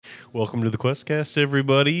Welcome to the Questcast,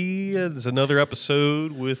 everybody. It's another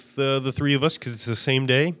episode with the three of us because it's the same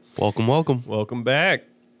day. Welcome, welcome. Welcome back.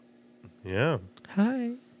 Yeah.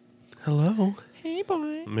 Hi. Hello. Hey,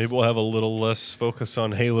 boys. Maybe we'll have a little less focus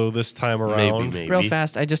on Halo this time around. Maybe. Real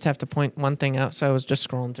fast, I just have to point one thing out. So I was just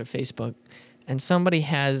scrolling through Facebook, and somebody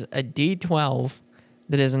has a D12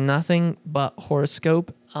 that is nothing but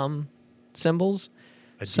horoscope symbols.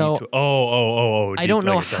 Oh. I don't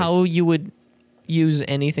know like it how does. you would use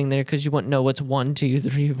anything there because you wouldn't know what's 1, 2,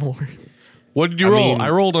 3, 4. What did you roll? I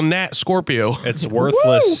rolled a Nat Scorpio. It's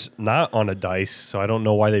worthless, not on a dice, so I don't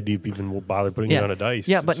know why they'd even bother putting it on a dice.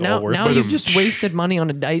 Yeah, but It's all now worthless. you've just wasted money on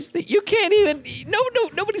a dice that you can't even.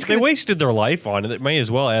 Nobody's They gonna. wasted their life on it. They may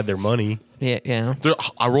as well add their money. Yeah.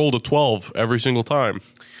 I rolled a 12 every single time.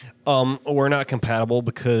 We're not compatible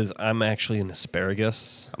because I'm actually an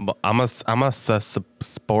asparagus. But I'm a sports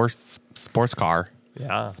car.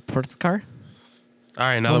 Yeah. Sports car. All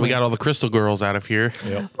right, now that we got all the crystal girls out of here.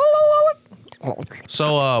 Yep.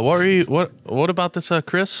 So, what about this,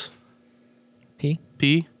 Chris? P.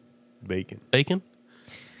 Bacon. Bacon?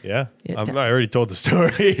 Yeah. Yeah, I already told the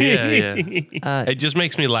story. Yeah. It just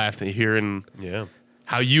makes me laugh hearing Yeah.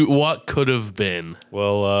 what could have been.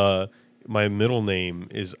 Well, my middle name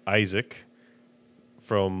is Isaac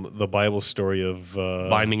from the Bible story of...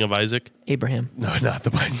 Binding of Isaac? Abraham. No, not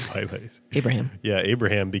the Binding of Isaac. Abraham. Yeah,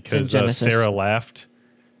 Abraham, because Genesis. Sarah laughed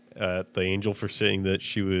at the angel for saying that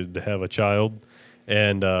she would have a child.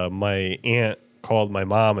 And my aunt called my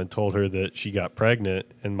mom and told her that she got pregnant,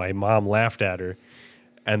 and my mom laughed at her.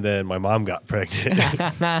 And then my mom got pregnant.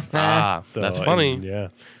 So, That's funny. and, yeah.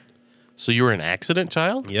 So you were an accident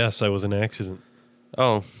child? Yes, I was an accident.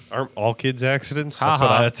 Oh, Aren't all kids accidents?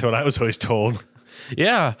 Ha-ha. That's what I was always told.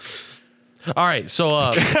 yeah. All right, so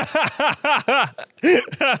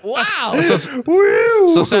Wow.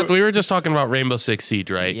 so Seth, we were just talking about Rainbow Six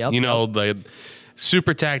Siege, right? Yep. You know, the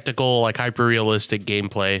super tactical, like hyper realistic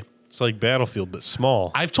gameplay. It's like Battlefield, but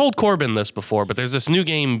small. I've told Corbin this before, but there's this new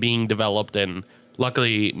game being developed, and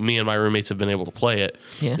luckily, me and my roommates have been able to play it.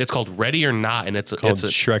 Yeah. It's called Ready or Not, and it's Called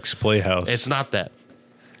Shrek's Playhouse. it's not that.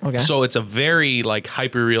 Okay. So it's a very like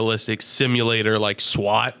hyper realistic simulator, like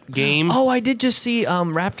SWAT game. Oh, I did just see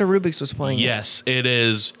Raptor Rubix was playing. Yes, it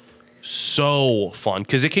is so fun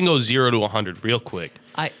because it can go 0 to 100 real quick.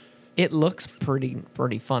 It looks pretty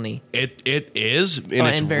funny. It is, and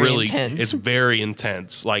it's and very really intense. it's very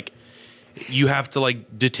intense. Like you have to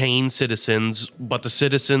like detain citizens, but the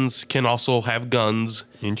citizens can also have guns,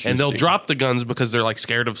 and they'll Interesting. drop the guns because they're like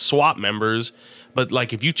scared of SWAT members. But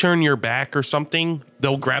like if you turn your back or something,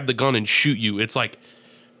 they'll grab the gun and shoot you. It's like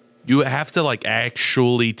you have to like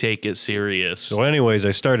actually take it serious. So anyways,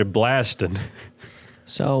 I started blasting.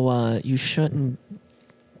 So you shouldn't,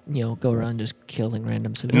 go around just killing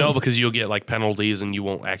random civilians. No, because you'll get like penalties and you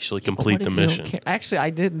won't actually complete What the if you don't mission. care? Actually, I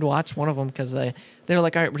did watch one of them because they were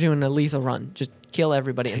like, all right, we're doing a lethal run. Just kill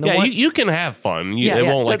everybody. And the Yeah, one, you can have fun. It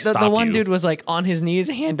won't like the stop one you. dude was like on his knees,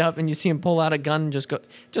 hand up, and you see him pull out a gun and just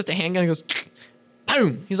a handgun, and goes,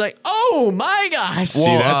 boom. He's like, oh my gosh. See,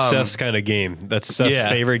 Well, that's Seth's kind of game. That's Seth's yeah.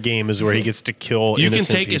 favorite game is where he gets to kill You can innocent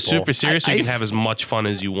take it people. super serious. I You can have as much fun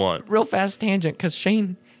as you want. Real fast tangent because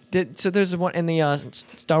Shane did. So there's one in the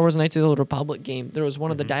Star Wars Knights of the Old Republic game. There was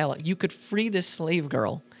one of the dialogue. You could free this slave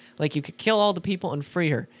girl. Like you could kill all the people and free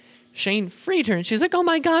her. Shane freed her and she's like, oh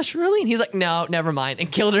my gosh, really? And he's like, no, never mind. And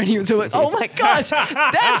killed her. And he was like, oh my gosh,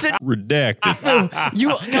 that's it. Redacted.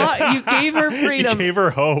 You gave her freedom. He gave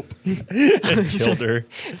her hope and killed her.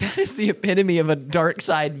 That is the epitome of a dark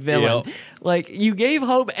side villain. Yep. Like you gave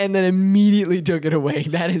hope and then immediately took it away.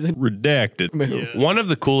 That is a Redacted. move. One of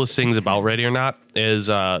the coolest things about Ready or Not is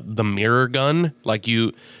the mirror gun. Like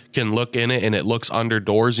you can look in it and it looks under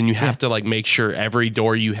doors, and you have to like make sure every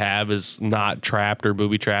door you have is not trapped or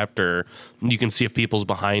booby trapped, or you can see if people's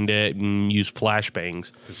behind it and use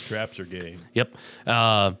flashbangs. His traps are gay. Yep.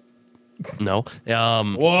 No.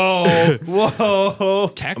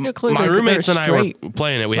 Whoa. Technically, My they're roommates and I straight. were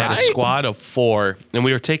playing it. We had a Right? squad of 4, and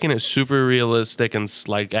we were taking it super realistic and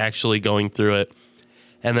like actually going through it.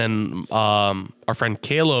 And then our friend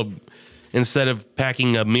Caleb, instead of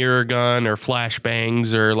packing a mirror gun or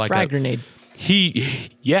flashbangs or like Frag grenade.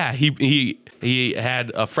 he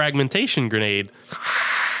had a fragmentation grenade,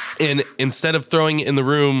 and instead of throwing it in the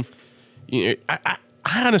room, I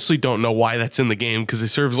honestly don't know why that's in the game because it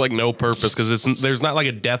serves like no purpose because there's not like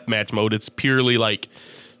a deathmatch mode. It's purely like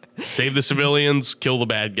save the civilians, kill the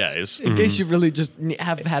bad guys. In case you really just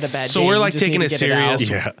have had a bad day. So we're you like just taking need it to get out.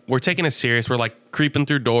 serious. Yeah. We're taking it serious. We're like creeping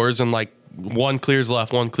through doors and like one clears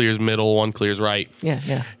left, one clears middle, one clears right.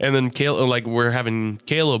 Yeah. And then we're having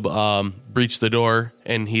Caleb breach the door,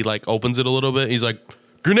 and he like opens it a little bit. He's like,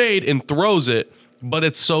 grenade and throws it. But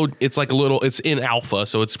it's in alpha,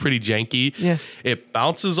 so it's pretty janky. Yeah. It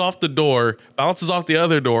bounces off the door, bounces off the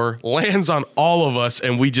other door, lands on all of us,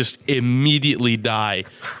 and we just immediately die.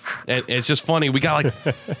 And it's just funny. We got like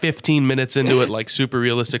 15 minutes into it, like super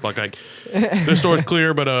realistic. Like this door's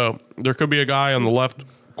clear, but there could be a guy on the left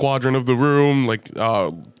quadrant of the room. Like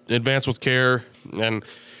advance with care and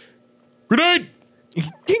grenade.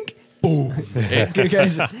 Boom.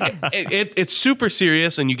 It's super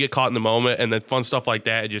serious, and you get caught in the moment, and then fun stuff like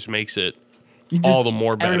that, it just makes it all the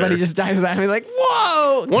more better. Everybody just dies laughing like,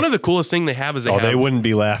 whoa! One of the coolest thing they have is they wouldn't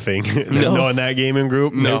be laughing. Knowing that gaming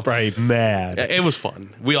group, No. they're probably mad. It was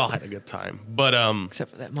fun. We all had a good time. But Except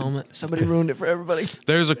for that moment. Somebody ruined it for everybody.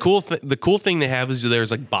 there's the cool thing they have is there's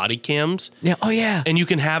like body cams. Yeah. Oh, yeah. And you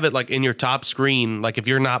can have it like in your top screen. Like if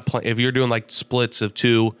you're if you're doing like splits of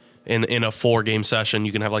 2 in a 4-game session,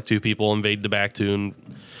 you can have like 2 people invade the back, 2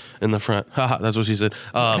 in the front. Haha, that's what she said.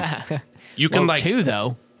 You can Well, 2,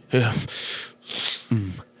 though. Yeah.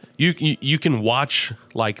 You can watch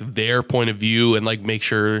like their point of view and like make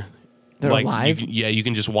sure They're like alive? you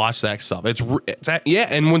can just watch that stuff. It's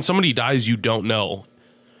and when somebody dies, you don't know.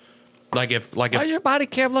 Why's your body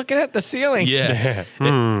cam looking at the ceiling? yeah,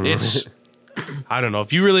 it's I don't know.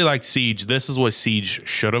 If you really like Siege, this is what Siege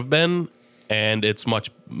should have been, and it's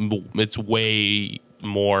way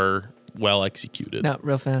more well executed. No,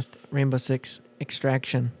 real fast. Rainbow Six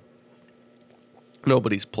Extraction.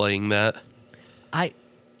 Nobody's playing that.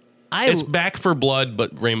 It's Back for Blood,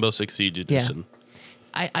 but Rainbow Six Siege edition.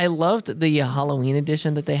 I loved the Halloween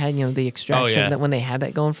edition that they had, the Extraction, yeah. that when they had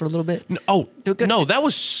that going for a little bit. No, that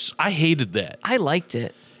was I hated that. I liked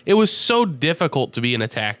it. It was so difficult to be an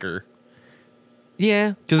attacker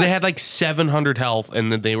Yeah. because they had like 700 health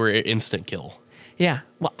and then they were instant kill. Yeah.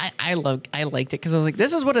 Well, I liked it because I was like,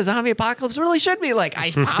 this is what a zombie apocalypse really should be like.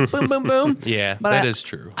 Ice pop, boom, boom, boom. Yeah, But that is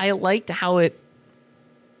true. I liked how it.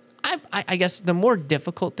 I guess the more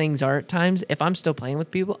difficult things are at times, if I'm still playing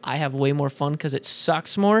with people, I have way more fun because it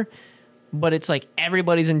sucks more. But it's like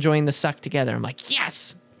everybody's enjoying the suck together. I'm like,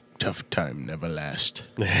 yes. Tough time never lasts.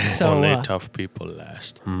 So, Only tough people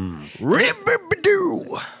last.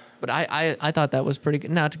 But I thought that was pretty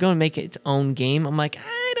good. Now to go and make it its own game, I'm like,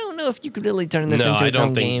 I don't know if you could really turn this into its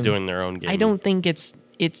own game. I don't think doing their own game. I don't think it's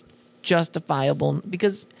justifiable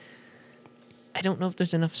because I don't know if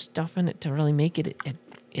there's enough stuff in it to really make it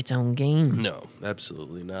its own game. No,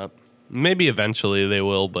 absolutely not. Maybe eventually they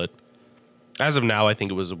will, but as of now, I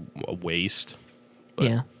think it was a waste. But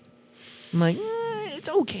Yeah. I'm like, it's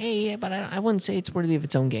okay, but I wouldn't say it's worthy of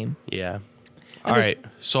its own game. Yeah. All right.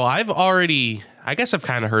 So I guess I've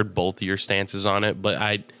kind of heard both of your stances on it, but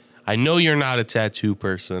I know you're not a tattoo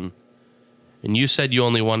person, and you said you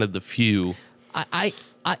only wanted the few. I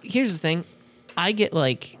here's the thing, I get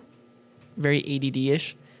like very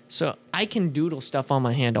ADD-ish, so I can doodle stuff on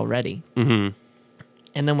my hand already. Mm-hmm.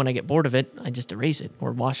 And then when I get bored of it, I just erase it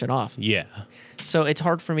or wash it off. Yeah. So it's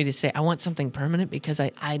hard for me to say I want something permanent because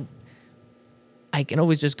I can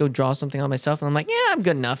always just go draw something on myself and I'm like, yeah, I'm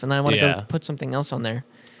good enough. And then I want to go put something else on there.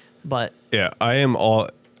 But Yeah,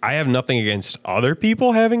 I have nothing against other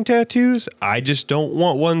people having tattoos. I just don't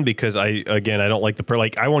want one because I don't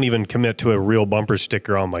like I won't even commit to a real bumper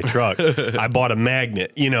sticker on my truck. I bought a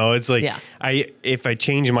magnet. It's like if I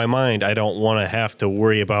change my mind, I don't want to have to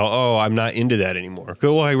worry about, I'm not into that anymore.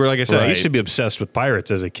 Like I said, I used to be obsessed with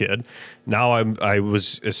pirates as a kid. Now I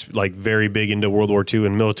was like very big into World War II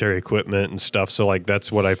and military equipment and stuff. So like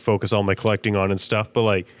that's what I focus all my collecting on and stuff. But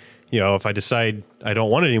like, if I decide I don't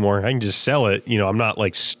want it anymore, I can just sell it. I'm not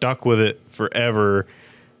like stuck with it forever,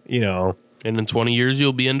 And in 20 years,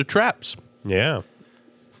 you'll be into traps. Yeah.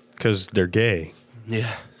 Because they're gay.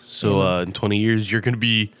 Yeah. So in 20 years, you're going to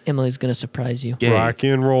be Emily's going to surprise you. gay. Rock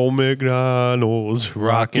and roll McDonald's.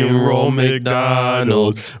 Rock and roll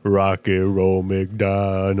McDonald's. Rock and roll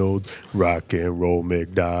McDonald's. Rock and roll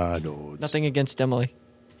McDonald's. Nothing against Emily.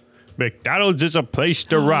 McDonald's is a place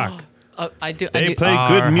to rock. I do. They play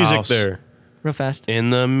good Our music house. there. Real fast.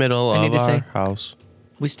 In the middle I need of to our say- house.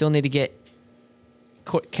 We still need to get.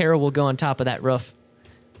 Carol will go on top of that roof.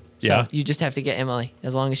 So Yeah. you just have to get Emily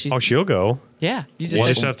as long as she's. Oh, she'll go. Yeah. You You just.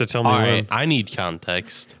 just have to tell me All when. right, I need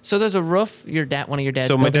context. So there's a roof. One of your dad's.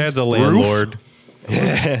 So my buildings. dad's a landlord.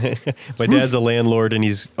 My dad's a landlord and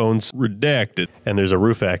he owns Redacted. And there's a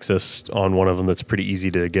roof access on one of them that's pretty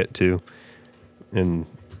easy to get to. And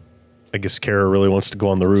I guess Kara really wants to go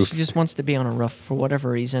on the roof. She just wants to be on a roof for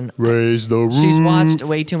whatever reason. Raise the roof. She's watched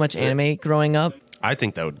way too much anime growing up. I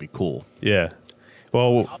think that would be cool. Yeah.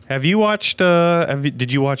 Well, have you watched,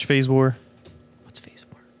 did you watch Phase War? What's Phase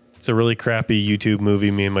War? It's a really crappy YouTube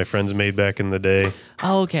movie me and my friends made back in the day.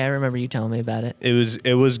 Oh, okay. I remember you telling me about it.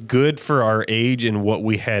 It was good for our age and what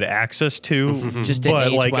we had access to. Just didn't but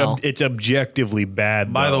age like well. it's objectively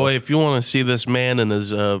bad. By the though. way, if you want to see this man in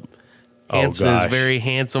his his gosh. very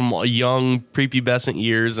handsome, young, prepubescent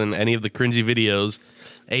years and any of the cringy videos,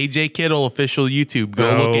 AJ Kittle official YouTube. Go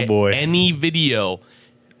Oh, look at boy. any video.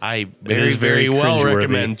 I is very very well cringeworthy.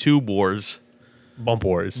 recommend Tube Wars. Bump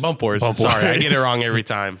Wars. Bump Wars. Sorry, I get it wrong every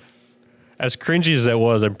time. As cringy as that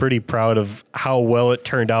was, I'm pretty proud of how well it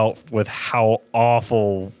turned out with how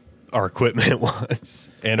awful our equipment was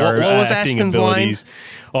and our What was acting Ashton's abilities.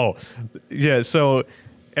 Oh, yeah. So,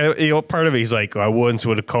 part of it, he's like, I once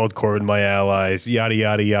would have called Corbin my allies, yada,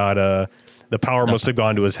 yada, yada. The power must have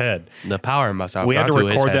gone to his head. The power must have We had to gone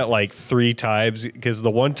his record head. that like 3 times because the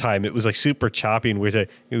one time it was like super choppy and we say,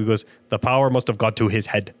 he goes, the power must have gone to his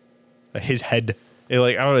head. His head.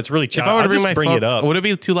 Like, I don't know, it's really If choppy. I were I'll to bring just my bring phone, it up. would it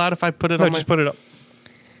be too loud if I put it No, on my... just put it up.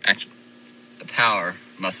 Actually, the power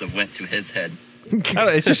must have went to his head. I don't know,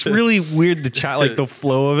 it's just really weird, like the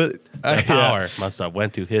flow of it. The power must have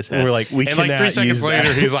went to his head. And we're like, we and like 3 cannot seconds use later,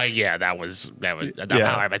 that. he's like, yeah, that was the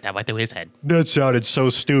Yeah. power must have went to his head. That sounded so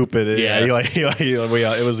stupid. Yeah.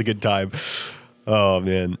 It was a good time. Oh,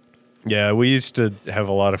 man. Yeah, we used to have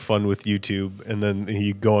a lot of fun with YouTube. And then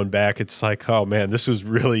you going back, it's like, oh, man, this was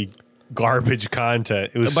really garbage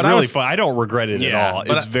content. It was But I really was- fun. I don't regret it at Yeah, all.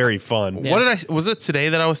 but It's very fun. Yeah. What did I... Was it today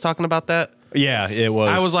that I was talking about that? Yeah, it was.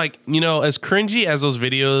 I was like, as cringy as those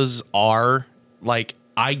videos are, like,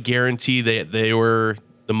 I guarantee that they were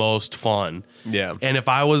the most fun. Yeah. And if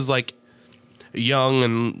I was like young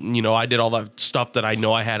and, I did all that stuff that I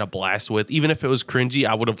know I had a blast with, even if it was cringy,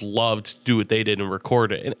 I would have loved to do what they did and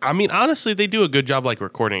record it. And I mean, honestly, they do a good job like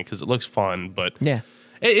recording it because it looks fun, but Yeah.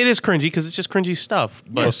 it is cringy because it's just cringy stuff.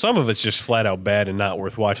 But Well, some of it's just flat out bad and not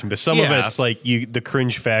worth watching, but some of Yeah. it's like the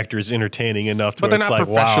cringe factor is entertaining enough to But where they're it's not like,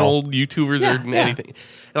 professional wow. YouTubers Yeah, or yeah. anything.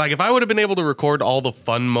 Like, if I would have been able to record all the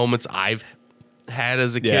fun moments I've had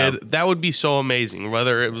as a Yeah. kid, that would be so amazing,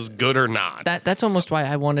 whether it was good or not. That's almost why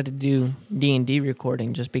I wanted to do D&D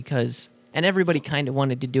recording, just because, and everybody kind of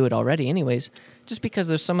wanted to do it already anyways, just because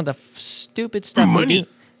there's some of the stupid stuff we Money.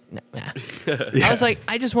 do. Nah. I was like,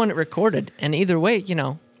 I just want it recorded, and either way,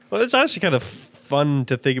 Well, it's actually kind of fun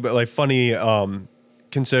to think about, like funny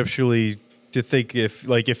conceptually to think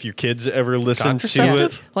if your kids ever listen to it.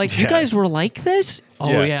 Contraceptive? like you Yeah. guys were like this.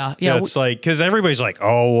 Oh yeah. It's like because everybody's like,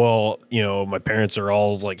 oh well, my parents are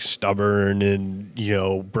all like stubborn and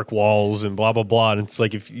brick walls and blah blah blah. And it's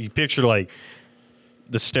like if you picture like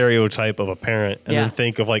the stereotype of a parent and Yeah. then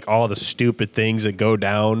think of like all the stupid things that go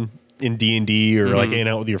down in D&D or like hanging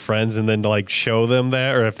out with your friends and then to like show them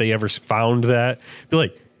that, or if they ever found that, be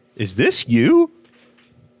like, is this you?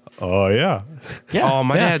 Oh yeah. Yeah. Oh,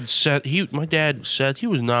 my yeah. dad said he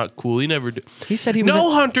was not cool. He never did. He said he was.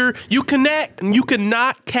 No, Hunter, you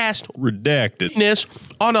cannot cast Redacted. Phoenix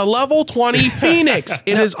on a level 20 Phoenix.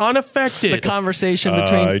 It is unaffected. the conversation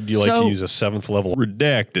between. You like to use a 7th level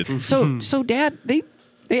redacted. So Dad,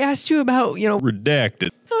 they asked you about Redacted.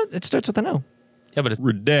 it starts with an O. yeah, but it's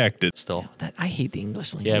Redacted. still. I hate the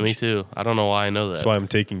English language. Yeah, me too. I don't know why I know that. That's why I'm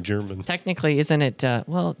taking German. Technically, isn't it?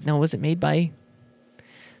 Well, no. Was it made by?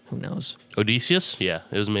 Who knows? Odysseus? Yeah,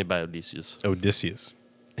 it was made by Odysseus. Odysseus.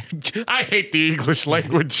 I hate the English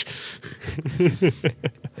language.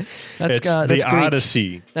 That's It's that's the Greek.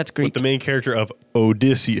 Odyssey. That's Greek. With the main character of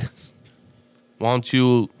Odysseus. Why don't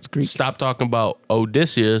you Greek. stop talking about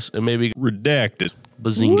Odysseus and maybe Redacted.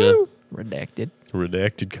 Bazinga? Woo. Redacted.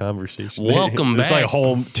 Redacted conversation. Welcome It's like back. a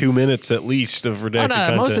whole 2 minutes at least of redacted Oh, no,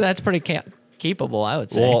 content. most of that's pretty keepable, I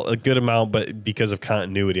would say. Well, a good amount, but because of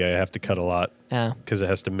continuity, I have to cut a lot Yeah. because it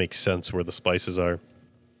has to make sense where the spices are.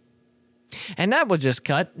 And that will just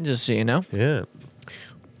cut, just so you know. Yeah.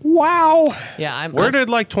 Wow. Yeah, I'm. Where did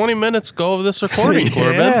like 20 minutes go of this recording,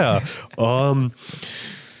 Corbin? Yeah.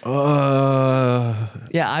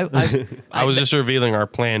 Yeah, I was just revealing our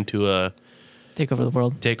plan to take over the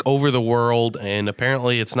world. take over the world, and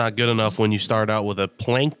apparently it's not good enough when you start out with a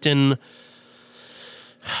plankton.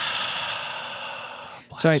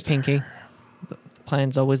 It's all right, Pinky. The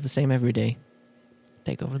plan's always the same every day.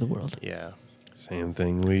 Take over the world. Yeah. Same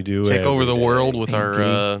thing we do. Take over every the day. world with Pinky.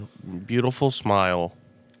 our beautiful smile.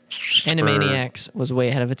 Animaniacs was way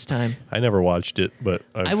ahead of its time. I never watched it, but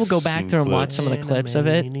I will go back through and watch some of the clips of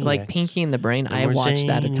it. Like Pinky and the Brain, I watched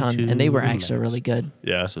that a ton, and they were actually really good.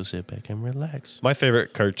 Yeah. So sit back and relax. My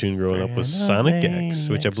favorite cartoon growing up was Sonic X,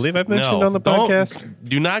 which I believe I've mentioned on the don't- podcast.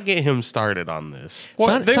 Do not get him started on this.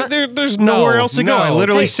 There's nowhere else to go. I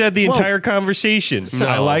literally Hey, said the whoa. entire conversation. No.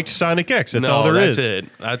 I liked Sonic X. That's no, all there that's is.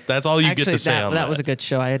 it. That's all you Actually, get to say on that was a good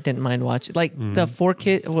show. I didn't mind watching. Like the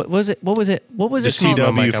 4Kids. What was it? What was it Just called? CW.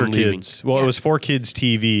 CW Like, for I'm leaving. kids. Well, it was for kids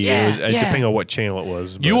TV. Yeah, it was, yeah. depending on what channel it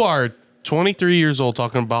was. but- You are 23 years old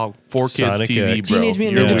talking about 4Kids Sonic TV, X. bro. Teenage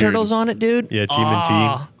Mutant You're Ninja weird. Turtles on it, dude. Yeah,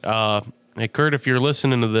 TMNT. Hey, Kurt, if you're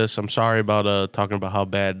listening to this, I'm sorry about talking about how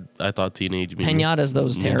bad I thought Teenage Mutant Pinatas, though,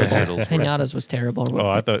 was terrible. Turtles were. Pinatas was terrible. Oh,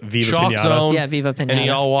 I thought Viva Chalk Pinata. Zone. Yeah, Viva Pinata. Any of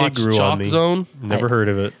y'all watch grew on Chalk me. Zone? Never heard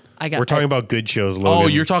of it. We're talking about good shows, Logan. Oh,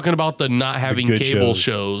 you're talking about the not having good cable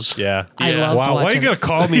shows. shows. Yeah. I Yeah. loved Wow, why are you watching. going to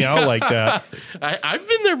call me out like that? I've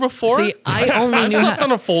been there before. See, I only I've knew slept how-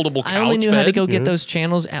 on a foldable couch I only knew how to bed. go get those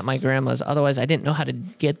channels at my grandma's. Otherwise, I didn't know how to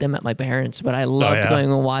get them at my parents'. But I loved yeah.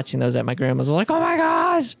 going and watching those at my grandma's. I was like, oh my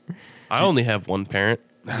gosh. I only have one parent.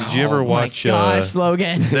 Did you ever watch? Gosh,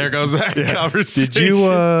 Logan. There goes that conversation.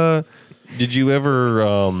 Did you ever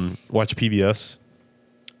watch PBS?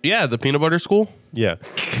 Yeah, the peanut butter school. Yeah.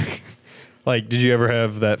 Like, did you ever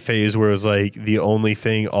have that phase where it was like the only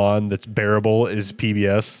thing on that's bearable is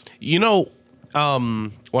PBS? You know,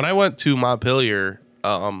 when I went to Montpelier,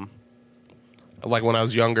 like when I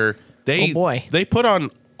was younger, Oh, boy. they put on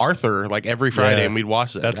Arthur like every Friday, Yeah. and we'd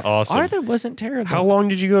watch that. That's awesome. Arthur wasn't terrible. How long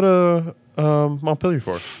did you go to Montpelier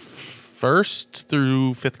for? First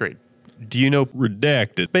through fifth grade. Do you know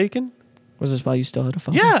Redacted Bacon? Was this while you still had a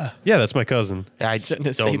phone? Yeah, Yeah, that's my cousin. I Shouldn't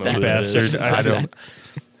have don't said know that. who that is. Bastard. I don't.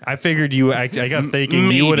 I figured you. I got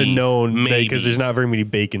thinking you would have Maybe. known Maybe. because there's not very many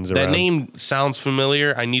Bacons That around. name sounds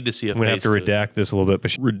familiar. I need to see a I'm gonna have face to to it. redact this a little bit, but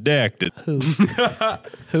Redacted. Who?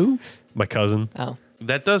 Who? My cousin. Oh.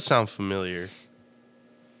 That does sound familiar.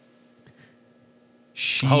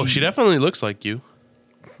 She Oh, she definitely looks like you.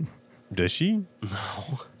 does she? No.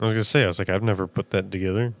 I was gonna say. I was like, I've never put that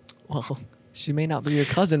together. Well, she may not be your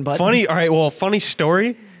cousin, but Funny. All right. Well, funny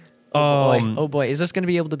story. Oh boy, is this going to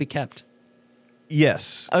be able to be kept?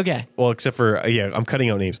 Yes. Okay. Well, except for I'm cutting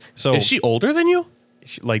out names. So Is she older than you?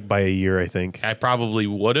 like by a year, I think. I probably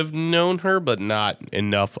would have known her, but not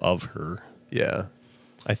enough of her. Yeah.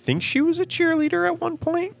 I think she was a cheerleader at one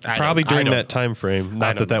point. I Probably don't- I during don't that time frame.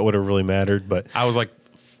 Not don't that that would have really mattered, but I was like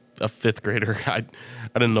a fifth grader. I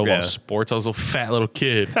didn't know Yeah. about sports. I was a fat little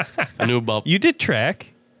kid. I knew about. you did track.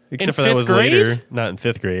 Except In for that fifth was grade? later. Not in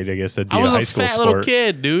fifth grade. I guess that'd be I was a high a school fat sport. little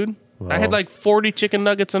kid, dude. I had Wow. like 40 chicken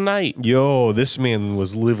nuggets a night. Yo, this man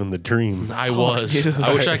was living the dream. I was. dude.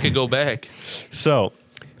 I wish I could go back. So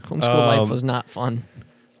Homeschool life was not fun.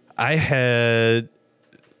 I have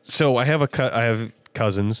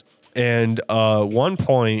cousins, and one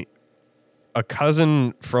point, a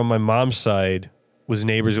cousin from my mom's side was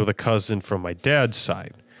neighbors with a cousin from my dad's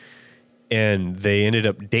side, and they ended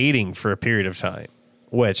up dating for a period of time,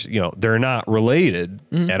 which they're not related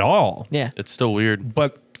at all. Yeah. It's still weird.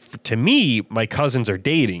 But to me, my cousins are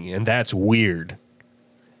dating, and that's weird.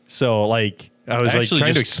 So like. I was like Actually,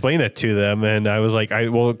 trying to just- explain that to them, and I was like,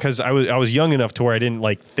 because I was young enough to where I didn't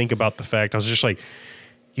like think about the fact. I was just like,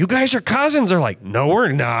 "You guys are cousins." They're like, "No,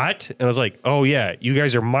 we're not." And I was like, "Oh yeah, you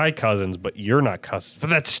guys are my cousins, but you're not cousins."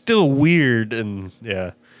 But that's still weird, and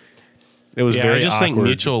yeah, it was Yeah, very. I just think awkward.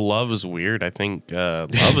 mutual love is weird. I think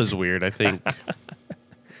love is weird. I think.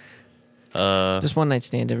 Just one night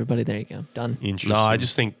stand, everybody. There you go. Done. Interesting. No, I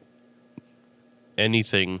just think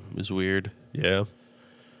anything is weird. yeah.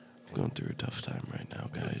 I'm going through a tough time right now,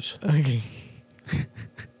 guys. Okay.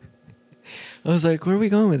 I was like, where are we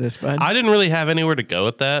going with this, bud? I didn't really have anywhere to go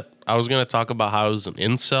with that. I was going to talk about how I was an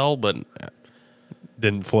incel, but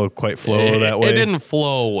Didn't quite flow that way. It didn't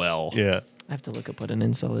flow well. Yeah. I have to look up what an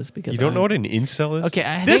incel is because You don't know what an incel is? Okay,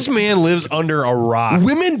 I this think- man lives under a rock.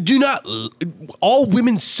 Women do not. All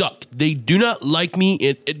women suck. They do not like me.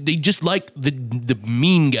 They just like the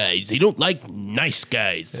mean guys. They don't like nice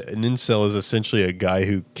guys. An incel is essentially a guy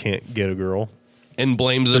who can't get a girl. And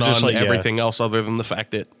blames it They're just on like, yeah. everything else other than the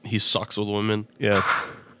fact that he sucks with women. Yeah.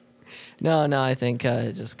 No, I think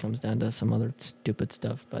it just comes down to some other stupid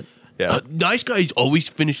stuff. But Yeah. Nice guys always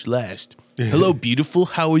finish last. Hello, beautiful.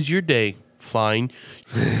 How was your day? Fine.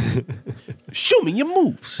 Show me your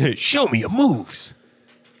moves. Show me your moves.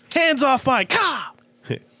 Hands off my car.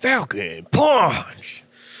 Falcon punch.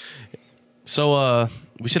 So,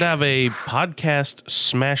 we should have a podcast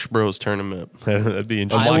Smash Bros tournament. That'd be I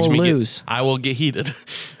interesting. will me lose. I will get heated.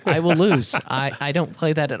 I will lose. I don't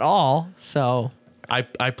play that at all. So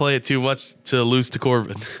I play it too much to lose to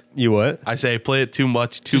Corbin. You what? I say I play it too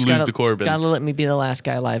much to Just lose to Corbin. Gotta let me be the last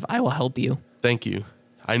guy alive. I will help you. Thank you.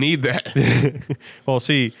 I need that. Well,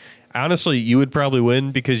 see, honestly, you would probably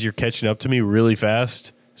win because you're catching up to me really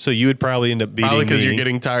fast. So you would probably end up beating Probably because me. you're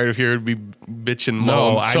getting tired of hearing me bitching.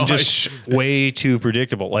 No, moan, so I'm just way too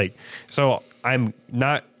predictable. Like, so I'm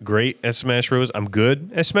not great at Smash Bros. I'm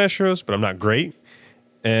good at Smash Bros, but I'm not great.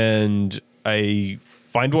 And I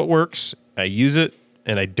find what works, I use it,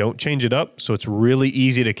 and I don't change it up. So it's really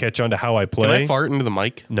easy to catch on to how I play. Can I fart into the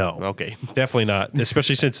mic? No. Okay. Definitely not.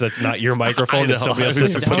 Especially since that's not your microphone know. and somebody else I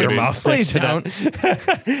was has to put their kidding. mouth Please next to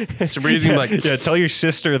that. don't. It's reason like Yeah, tell your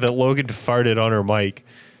sister that Logan farted on her mic.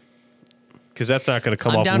 Because that's not going to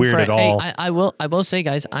come I'm off down weird for at all. I will say,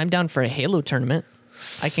 guys, I'm down for a Halo tournament.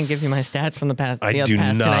 I can give you my stats from the past. I the do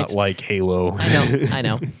past not 2 nights. like Halo. I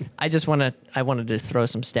know. I wanted to throw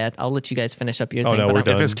some stats. I'll let you guys finish up your thing. no, but we're I'm-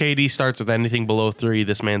 done. if his KD starts with anything below 3,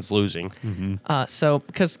 this man's losing. So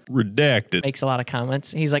because Redacted. makes a lot of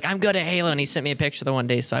comments, he's like, I'm good at Halo, and he sent me a picture the one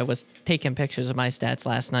day. So I was taking pictures of my stats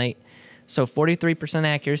last night. So 43%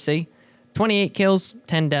 accuracy, 28 kills,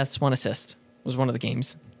 10 deaths, 1 assist was one of the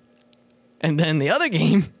games. And then the other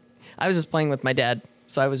game, I was just playing with my dad,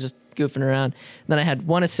 so I was just goofing around. Then I had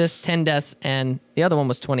 1 assist, 10 deaths, and the other one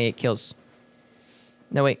was 28 kills.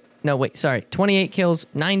 No, wait, sorry. 28 kills,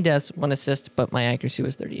 9 deaths, 1 assist, but my accuracy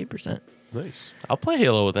was 38%. Nice. I'll play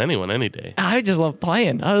Halo with anyone any day. I just love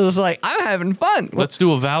playing. I was like, I'm having fun. Let's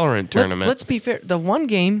do a Valorant tournament. Let's be fair. The one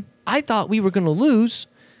game I thought we were going to lose,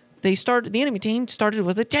 the enemy team started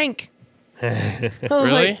with a tank. I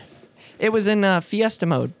was Really? like, it was in Fiesta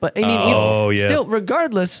mode, but I mean, Oh, yeah. still,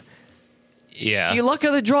 regardless, Yeah. you luck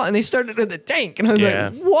of the draw, and they started with a tank, and I was Yeah.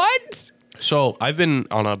 like, what? So I've been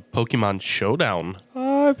on a Pokemon Showdown.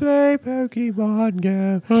 I play Pokemon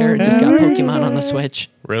Go. Kara just got Pokemon on the Switch.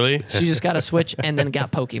 Really? She just got a Switch and then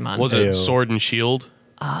got Pokemon. Was it Ew. Sword and Shield?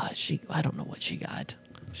 I don't know what she got.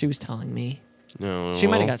 She was telling me. No. She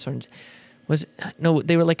might have got Sword. Was it, no,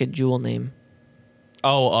 they were like a jewel name.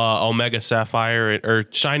 Oh, Omega Sapphire or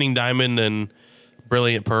Shining Diamond and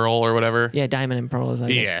Brilliant Pearl or whatever. Yeah, Diamond and Pearl. Was I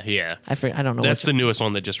think. Yeah. I don't know. That's which, the newest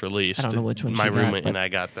one that just released. I don't know which one My she got, roommate but- and I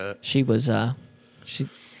got that. she was.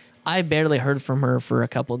 I barely heard from her for a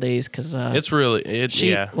couple days because It's really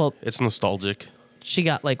it's nostalgic. she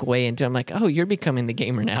got like way into. I'm like, oh, you're becoming the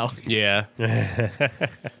gamer now. Yeah. I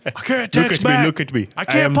can't Look at me, look at me. I am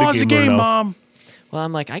can't pause the gamer game, now. Mom. Well,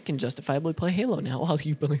 I'm like, I can justifiably play Halo now while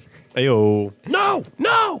you play. Ayo.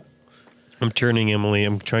 No. I'm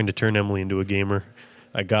trying to turn Emily into a gamer.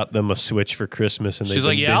 I got them a Switch for Christmas, and She's they've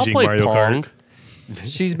like, been yeah, I'll binging play Mario Pong. Kart.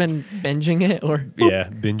 She's been binging it, or Yeah,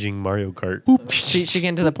 binging Mario Kart. she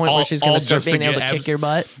getting to the point All- where she's going all to start just to being able to get kick your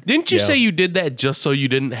butt. Didn't you Yeah. say you did that just so you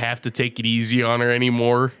didn't have to take it easy on her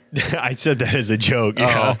anymore? I said that as a joke.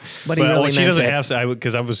 Yeah. But he really she meant doesn't it. have to,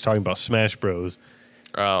 because I was talking about Smash Bros.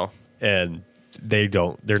 Oh. And they're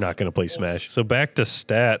not going to play Smash. So back to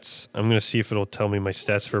stats. I'm going to see if it'll tell me my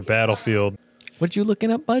stats for Battlefield. What you looking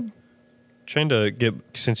up, bud? Trying to get,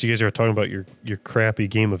 since you guys are talking about your crappy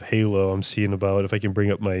game of Halo, I'm seeing about if I can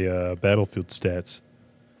bring up my Battlefield stats.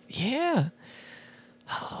 Yeah,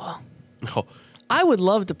 Oh. I would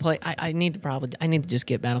love to play. I need to just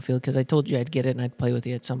get Battlefield because I told you I'd get it and I'd play with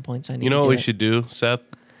you at some point. So I need You know to what do we it. should do, Seth?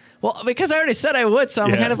 Well, because I already said I would, so I'm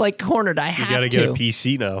Yeah. kind of like cornered. I You have got to. to get a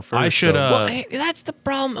PC now first. I should, though. Well, hey, that's the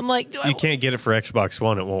problem. I'm like, You can't get it for Xbox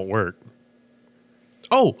One. It won't work.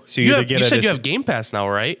 Oh, So you either you get said it you as- have Game Pass now,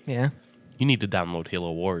 right? Yeah. You need to download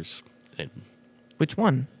Halo Wars. And Which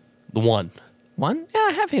one? the one. One? Yeah,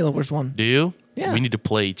 I have Halo Wars 1. Do you? Yeah. We need to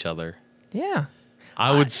play each other. Yeah.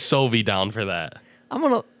 I would so be down for that.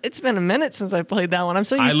 It's been a minute since I played that one. I'm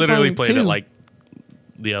so used I to literally playing played it two. like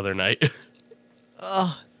the other night.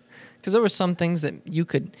 Because there were some things that you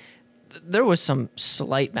could. There was some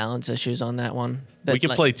slight balance issues on that one. That, We can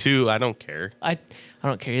like, play 2. I don't care. I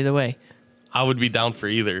don't care either way. I would be down for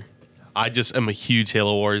either. I just am a huge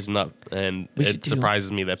Halo Wars nut, and We should it do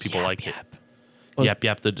surprises me that people Yap, like yap. it. Yap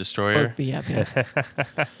Yap the Destroyer. Or be happy.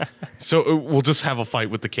 So we'll just have a fight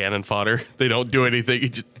with the cannon fodder. They don't do anything. You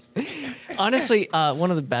just, Honestly, one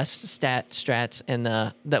of the best strats, and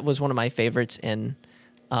that was one of my favorites in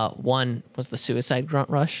one was the Suicide Grunt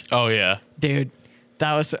Rush. oh yeah, Dude,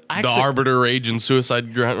 that was the actually. Arbiter Rage and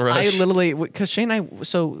Suicide Grunt Rush. I literally, because Shane and I,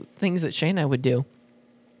 so things that Shane and I would do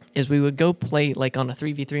is we would go play like on a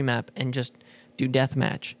 3v3 map and just do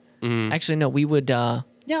deathmatch. Actually, no, we would, I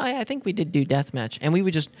think we did do deathmatch. And we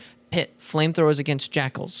would just pit flamethrowers against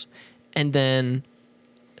jackals and then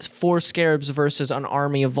 4 scarabs versus an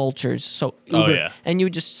army of vultures. So yeah. and you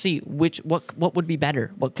would just see what would be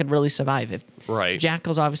better, what could really survive. If Right.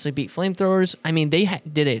 jackals obviously beat flamethrowers. I mean, they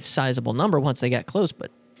did a sizable number once they got close,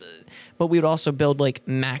 but we would also build like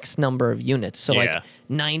max number of units. So like Yeah.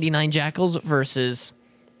 99 jackals versus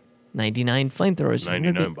 99 flamethrowers.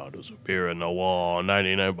 99 bottles of beer in the wall.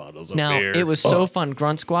 99 bottles of Now beer. it was so fun.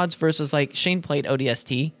 Grunt squads versus like Shane played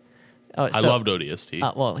ODST. I loved ODST.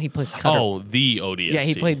 Well, he played Cutter. Oh, the ODST. Yeah,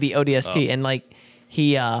 he played the ODST, and like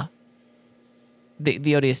he, the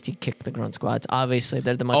ODST kicked the Grunt squads. Obviously,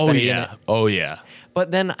 they're the much better unit. Oh, yeah.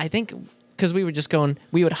 But then I think because we were just going,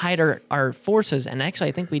 we would hide our forces, and actually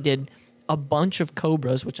I think we did a bunch of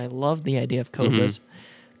Cobras, which I love the idea of Cobras.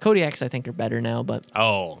 Kodiaks I think are better now, but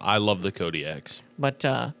Oh, I love the Kodiaks.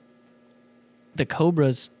 the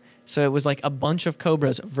Cobras. So it was like a bunch of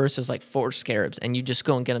Cobras versus like 4 Scarabs, and you just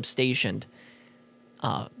go and get them stationed.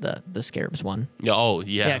 The Scarabs won. Yeah, oh,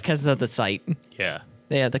 yeah. Yeah, because of the sight. Yeah.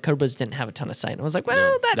 Yeah, the Cobras didn't have a ton of sight. I was like,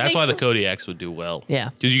 well, That's makes why the them- Kodiaks would do well. Yeah.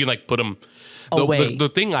 Because you can like put them Away. The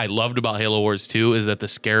thing I loved about Halo Wars 2 is that the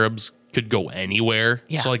Scarabs could go anywhere.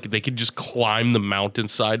 Yeah. So like they could just climb the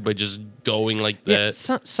mountainside by just going like that.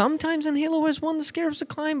 Yeah, sometimes in Halo Wars 1, the Scarabs would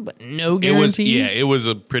climb, but no It was guarantee. it was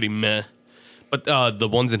a pretty meh. But the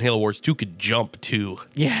ones in Halo Wars 2 could jump too.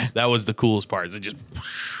 Yeah. That was the coolest part. Is it just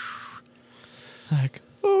Like,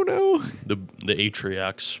 oh no. the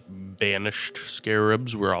Atriox banished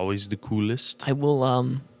scarabs were always the coolest. I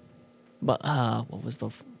will, but, what was the.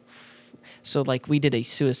 So, like, we did a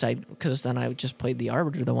suicide, because then I just played the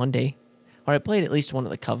Arbiter the one day, or I played at least one of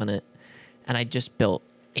the Covenant, and I just built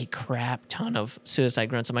a crap ton of suicide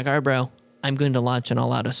grunts. I'm like, all right, bro, I'm going to launch an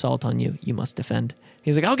all-out assault on you. You must defend.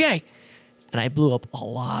 He's like, okay. And I blew up a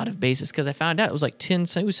lot of bases, because I found out it was like 10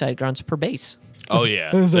 suicide grunts per base. Oh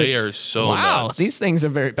yeah, was they like, are so Wow, nuts. these things are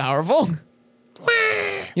very powerful.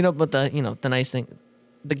 But the nice thing,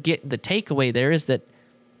 the takeaway there is that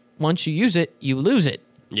once you use it, you lose it.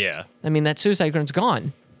 Yeah, I mean, that suicide grunt's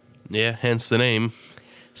gone. yeah. Hence the name,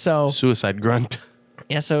 So Suicide Grunt.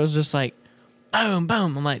 yeah, so it was just like, boom,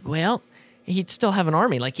 boom. I'm like, well, he'd still have an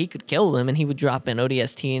army. Like he could kill them, and he would drop in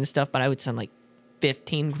ODST and stuff. But I would send like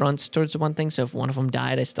 15 grunts towards the one thing. So if one of them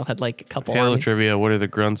died, I still had like a couple Halo armies. trivia. What are the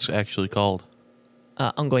grunts actually called?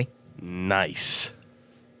 Ungoi. Nice.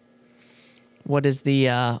 What is the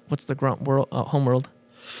what's the grunt world homeworld?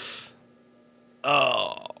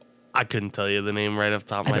 Oh, I couldn't tell you the name right off the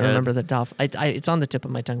top of I my don't head. remember the DOF. It's on the tip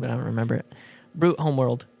of my tongue, but I don't remember it. Brute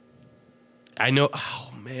homeworld. I know.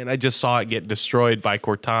 Oh man, I just saw it get destroyed by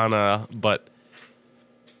Cortana, but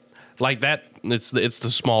like that, it's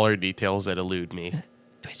the smaller details that elude me.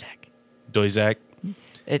 Doizak. Doizak.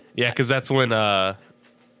 It. Yeah, because that's when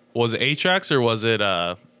was it Atrax or was it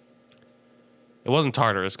it wasn't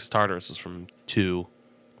Tartarus, because Tartarus was from 2,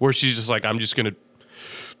 where she's just like, I'm just gonna.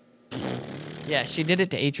 Yeah, she did it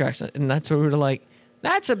to Atrax, and that's where we were like,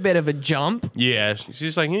 that's a bit of a jump. Yeah,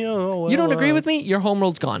 she's like, well, You don't agree with me? Your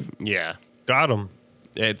homeworld's gone. Yeah, Got him.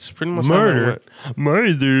 it's pretty much Murder.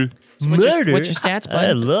 Murder. So what's your stats, bud?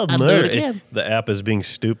 I love I'll do murder. it again. The app is being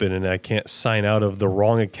stupid, and I can't sign out of the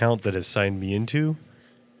wrong account that has signed me into.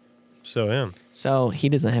 So yeah. So he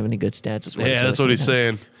doesn't have any good stats. Is Yeah, that's what he's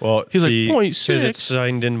saying. Well, He's like, see, 0.6. because it's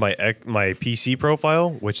signed in my PC profile,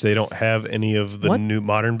 which they don't have any of the What? new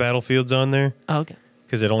modern battlefields on there, Oh, okay.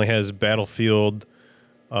 because it only has Battlefield,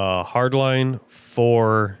 Hardline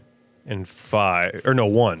 4 and 5, or no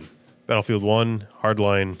 1, Battlefield 1,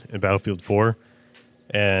 Hardline, and Battlefield 4,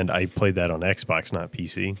 and I played that on Xbox, not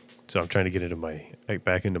PC. So I'm trying to get into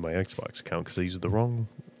back into my Xbox account because I used the wrong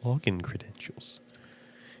login credentials.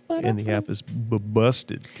 And the app is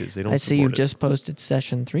busted because they don't. I see you've support it. just posted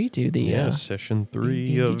session 3 to the. Yeah, session 3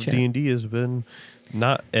 D&D of chat. D&D has been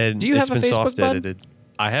not. And Do you it's have a been Facebook, soft bud? edited.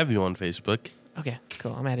 I have you on Facebook. Okay,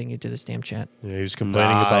 cool. I'm adding you to this damn chat. Yeah, he was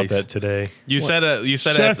complaining about Nice. that today. You said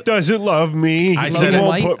Seth it. doesn't love me. I He said won't it.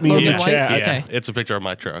 White? put me Logan in the White? chat. Yeah, Okay. it's a picture of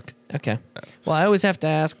my truck. Okay. Well, I always have to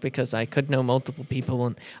ask because I could know multiple people,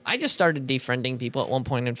 and I just started defriending people at one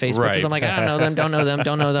point in Facebook because Right. I'm like, I don't know them, don't know them,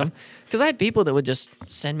 don't know them. Because I had people that would just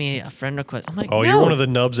send me a friend request. I'm like, Oh, no. you're one of the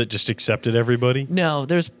nubs that just accepted everybody? No,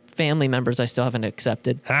 there's family members I still haven't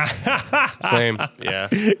accepted. Same. Yeah.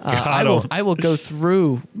 I will go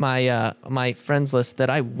through my my friends list that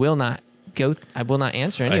I will not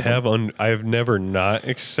answer any I of them. have never not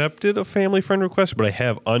accepted a family friend request, but I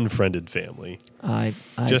have unfriended family. I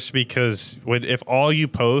Just because if all you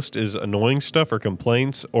post is annoying stuff or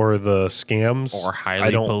complaints or the scams Or I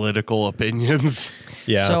highly don't. political opinions.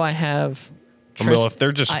 Yeah. So I have Well, if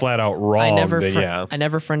they're just flat out wrong, then yeah. I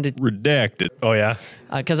never friended Redacted. Oh, yeah?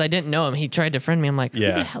 because I didn't know him. He tried to friend me. I'm like, who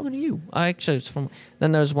Yeah. the hell are you? I actually was from.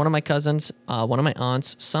 Then there's one of my cousins, one of my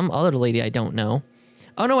aunts, some other lady I don't know.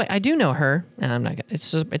 Oh no, wait, I do know her, and I'm not.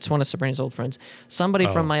 It's one of Sabrina's old friends. Somebody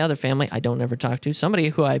from my other family I don't ever talk to. Somebody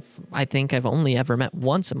who I think I've only ever met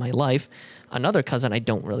once in my life. Another cousin I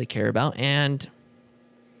don't really care about, and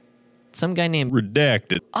some guy named.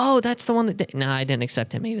 Redacted. Oh, that's the one that. No, I didn't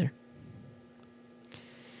accept him either.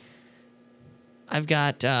 I've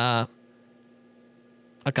got a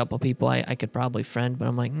couple people I could probably friend, but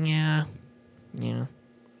I'm like, yeah.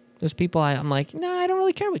 There's people I'm like, nah, I don't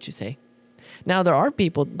really care what you say. Now there are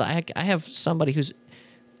people. I have somebody who's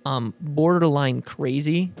borderline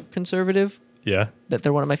crazy conservative. Yeah. That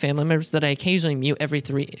they're one of my family members that I occasionally mute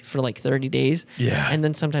for like 30 days. Yeah. And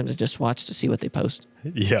then sometimes I just watch to see what they post.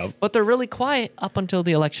 Yeah. But they're really quiet up until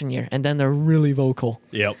the election year, and then they're really vocal.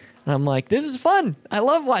 Yep. And I'm like, this is fun. I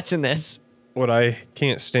love watching this. What I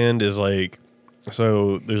can't stand is like,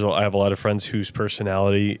 so I have a lot of friends whose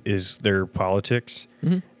personality is their politics,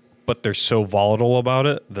 but they're so volatile about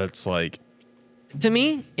it that's like. To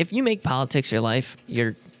me, if you make politics your life,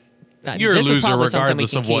 you're a loser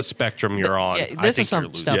regardless of what spectrum you're on. Yeah, this is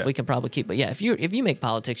some stuff we can probably keep. But yeah, if you make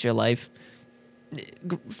politics your life,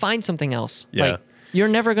 find something else. Yeah. Like, you're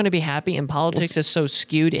never going to be happy, and politics is so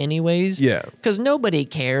skewed anyways. Yeah. Because nobody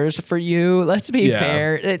cares for you. Let's be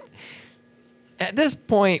fair. At this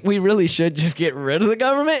point, we really should just get rid of the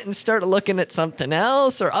government and start looking at something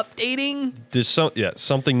else or updating.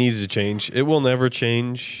 Something needs to change. It will never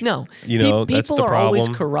change. No, that's the people are problem. always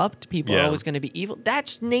corrupt. People are Yeah. always going to be evil.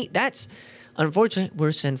 That's unfortunate.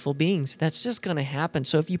 We're sinful beings. That's just going to happen.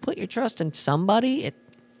 So if you put your trust in somebody,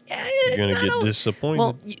 You're gonna get disappointed.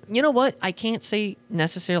 Well, you know what? I can't say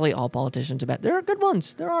necessarily all politicians are bad. There are good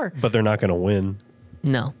ones. There are. But they're not gonna win.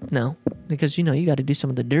 No, because you got to do some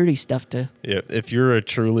of the dirty stuff to. Yeah, if you're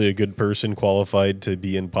truly a good person qualified to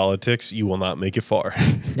be in politics, you will not make it far.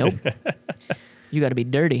 Nope. You got to be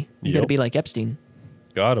dirty. You got to Yep. be like Epstein.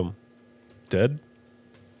 Got him. Dead?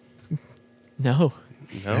 No.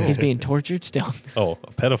 No. He's being tortured still. Oh,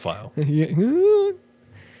 a pedophile.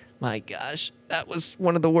 My gosh, that was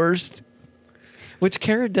one of the worst. Which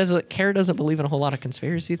Kara doesn't believe in a whole lot of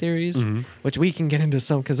conspiracy theories, which we can get into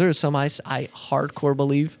some because there's some I hardcore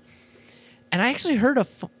believe. And I actually heard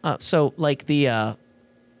so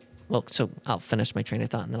I'll finish my train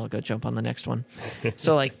of thought and then I'll go jump on the next one.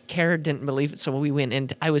 So like Kara didn't believe it, so we went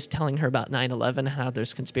into. I was telling her about 9/11, how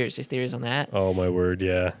there's conspiracy theories on that. Oh my word,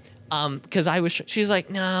 yeah. Because she's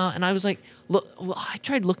like, no, and I was like, look, I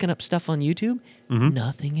tried looking up stuff on YouTube.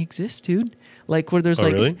 Nothing exists, dude. Like where there's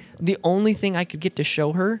really? The only thing I could get to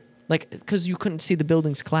show her, like, because you couldn't see the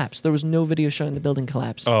buildings collapse. There was no video showing the building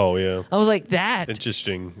collapse. Oh yeah. I was like, that.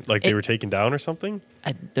 Interesting. Like they were taken down or something?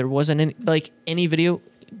 There wasn't any video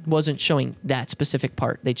wasn't showing that specific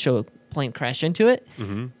part. They'd show a plane crash into it.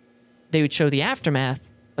 They would show the aftermath,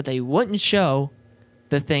 but they wouldn't show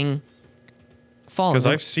the thing falling. Because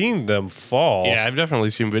I've seen them fall. Yeah, I've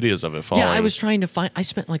definitely seen videos of it falling. Yeah, I was trying to find. I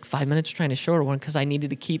spent like 5 minutes trying to show her one because I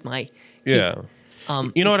needed to keep my. Yeah.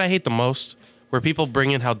 You know what I hate the most? Where people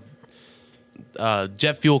bring in how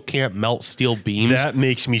jet fuel can't melt steel beams. That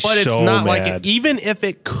makes me but so it's not mad. like even if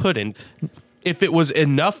it couldn't, if it was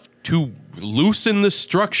enough to loosen the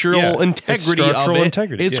structural integrity structural of it,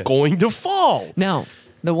 integrity, it's yeah. going to fall. Now,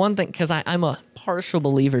 the one thing, because I'm a partial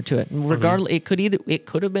believer to it. Regardless, it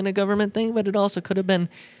could have been a government thing, but it also could have been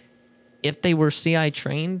if they were CI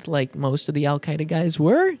trained, like most of the Al Qaeda guys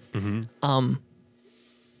were,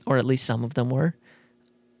 or at least some of them were.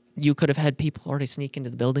 You could have had people already sneak into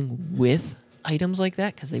the building with items like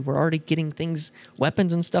that because they were already getting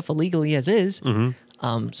weapons and stuff illegally as is.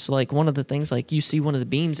 So like one of the things, like you see one of the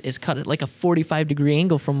beams is cut at like a 45-degree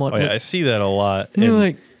angle from what. Oh yeah, I see that a lot. And you're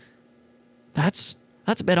like, that's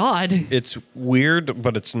a bit odd. It's weird,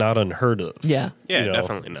 but it's not unheard of. Yeah. Yeah,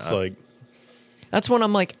 definitely not. It's like, That's when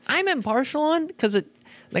I'm like, I'm impartial on because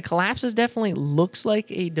the collapses definitely looks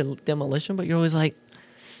like a demolition, but you're always like,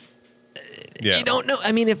 yeah. you don't know.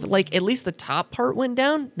 I mean, if like at least the top part went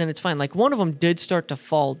down, then it's fine. Like one of them did start to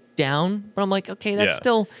fall down, but I'm like, okay, that's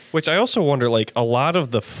still. Which I also wonder, like a lot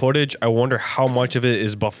of the footage, I wonder how much of it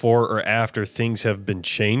is before or after things have been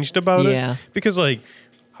changed about it. Yeah. Because like,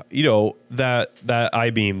 that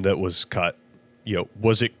I-beam that was cut,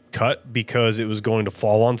 was it cut because it was going to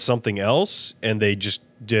fall on something else and they just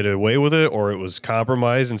did away with it, or it was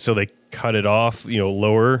compromised and so they cut it off,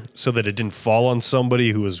 lower so that it didn't fall on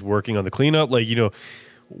somebody who was working on the cleanup? Like,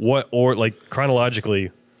 what, or like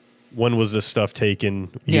chronologically, when was this stuff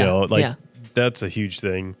taken? That's a huge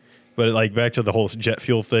thing. But like back to the whole jet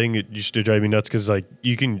fuel thing, it used to drive me nuts because like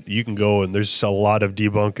you can go and there's a lot of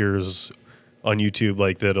debunkers on YouTube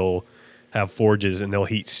like that'll have forges and they'll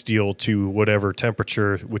heat steel to whatever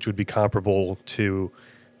temperature, which would be comparable to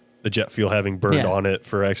the jet fuel having burned on it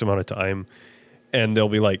for X amount of time. And they'll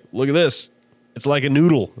be like, look at this. It's like a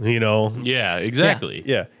noodle, you know? Yeah, exactly.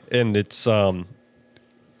 Yeah. And it's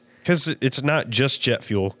because it's not just jet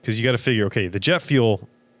fuel, because you got to figure, okay, the jet fuel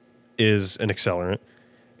is an accelerant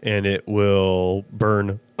and it will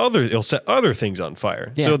it'll set other things on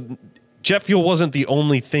fire. Yeah. So jet fuel wasn't the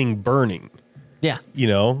only thing burning. Yeah. You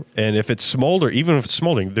know, and if it's even if it's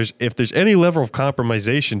smoldering, if there's any level of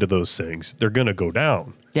compromisation to those things, they're gonna go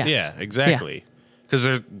down. Yeah. Yeah, exactly. Because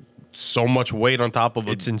there's so much weight on top of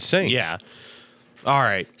it. It's insane. Yeah. All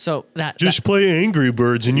right. So Just play Angry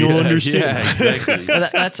Birds and you'll understand. Yeah, exactly.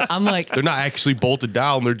 that's I'm like They're not actually bolted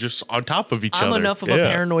down. They're just on top of each other. I'm enough of a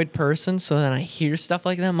paranoid person, so then I hear stuff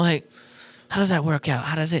like that. I'm like, how does that work out?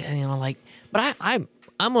 How does it? You know, like, but I'm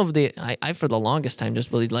of the I for the longest time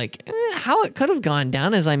just believed like how it could have gone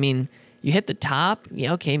down is, I mean, you hit the top,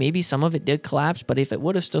 yeah, okay, maybe some of it did collapse, but if it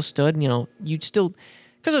would have still stood, you know, you'd still,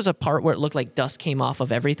 because there's a part where it looked like dust came off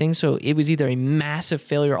of everything, so it was either a massive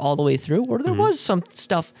failure all the way through, or there was some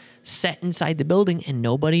stuff set inside the building and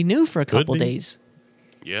nobody knew for a couple days.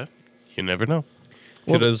 Yeah, you never know.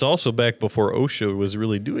 Well, it was also back before OSHA was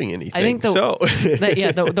really doing anything. I think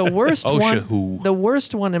the worst OSHA one, who? the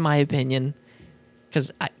worst one in my opinion,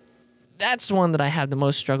 because that's one that I have the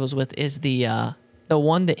most struggles with, is the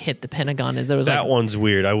one that hit the Pentagon, and there was that one's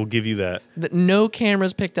weird. I will give you that. No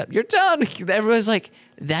cameras picked up. You're done. Everyone's like,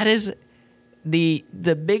 that is the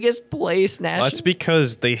biggest place national. That's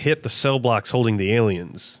because they hit the cell blocks holding the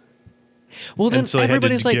aliens. Well, then and so they had to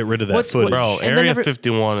everybody's like, get rid of that what's, footage. Bro, and then Area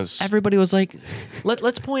 51 is... Everybody was like,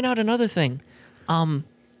 let's point out another thing.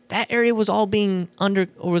 That area was all being under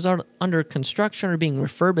construction or being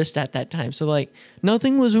refurbished at that time. So like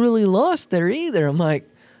nothing was really lost there either. I'm like,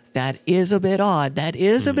 that is a bit odd. That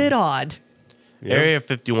is a bit odd. Yeah. Area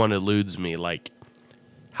 51 eludes me. Like,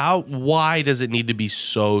 why does it need to be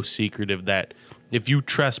so secretive that if you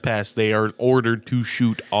trespass, they are ordered to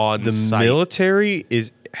shoot on The site? military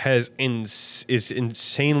is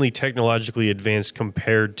insanely technologically advanced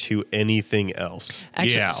compared to anything else.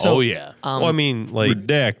 Actually, Yeah, so, oh yeah. Well, I mean, like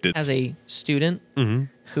redacted. As a student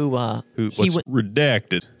who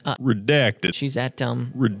Redacted? Redacted. she's at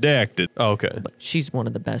Redacted. Oh, okay. but she's one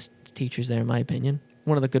of the best teachers there in my opinion.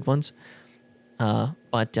 One of the good ones. What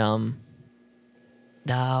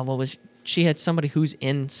was she had somebody who's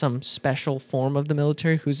in some special form of the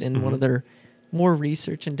military who's in one of their more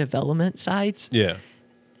research and development sides. Yeah.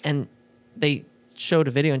 And they showed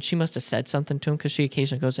a video, and she must have said something to him because she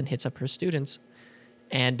occasionally goes and hits up her students.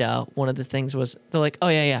 And one of the things was, they're like, oh,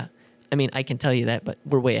 yeah. I mean, I can tell you that, but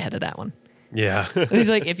we're way ahead of that one. Yeah. And he's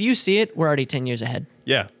like, if you see it, we're already 10 years ahead.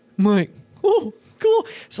 Yeah. I'm like, oh, cool.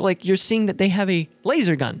 So, like, you're seeing that they have a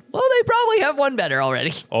laser gun. Well, they probably have one better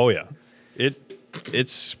already. Oh, yeah.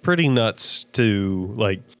 It's pretty nuts to,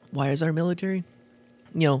 like... Why is our military,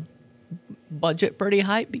 budget pretty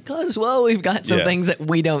high? Because, well, we've got some things that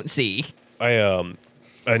we don't see. I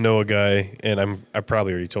know a guy, and I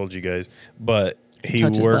probably already told you guys, but he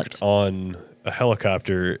Touches worked butts. on a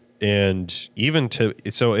helicopter, and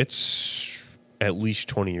so it's at least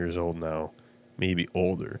 20 years old now, maybe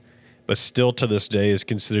older, but still to this day is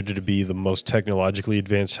considered to be the most technologically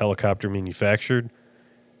advanced helicopter manufactured.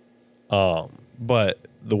 But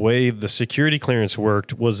the way the security clearance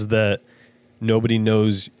worked was that nobody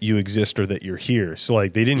knows you exist or that you're here. So,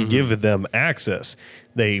 like, they didn't give them access.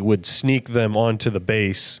 They would sneak them onto the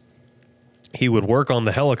base. He would work on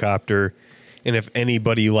the helicopter, and if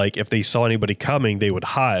they saw anybody coming, they would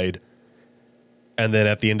hide. And then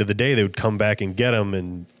at the end of the day, they would come back and get them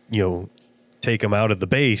and, take them out of the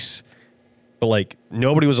base. But, like,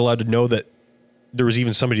 nobody was allowed to know that there was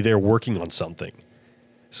even somebody there working on something.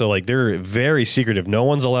 So, like, they're very secretive. No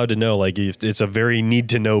one's allowed to know. Like, it's a very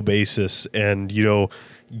need-to-know basis. And,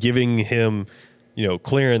 giving him,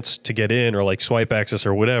 clearance to get in or, like, swipe access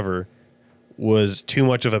or whatever was too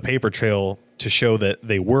much of a paper trail to show that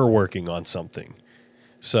they were working on something.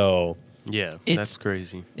 So... Yeah, It's- that's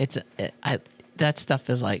crazy. That stuff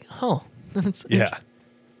is like, that's Yeah.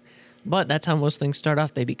 But that's how most things start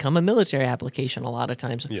off. They become a military application a lot of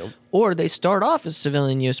times. Yep. Or they start off as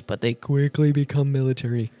civilian use, but they quickly become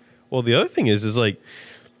military. Well, the other thing is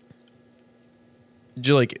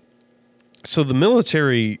so the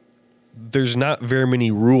military, there's not very many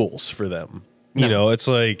rules for them. No. It's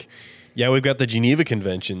like Yeah, we've got the Geneva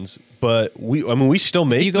Conventions, but we still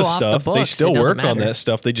make you go the off the stuff. They books, still it doesn't work on matter. that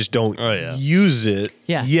stuff. They just don't yeah. use it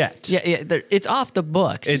Yeah. yet. Yeah. It's off the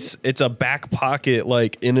books. It's a back pocket,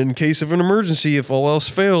 like, in case of an emergency, if all else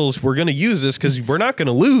fails, we're going to use this because we're not going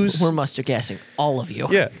to lose. We're mustard gassing all of you.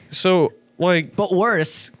 Yeah. So, like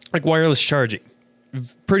wireless charging.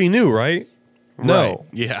 Pretty new, right? No.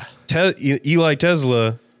 Right. Yeah. Eli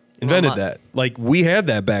Tesla invented Well, that. Like, we had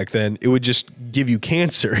that back then. It would just give you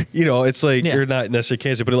cancer. It's like, Yeah. you're not necessarily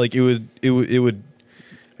cancer, but like it would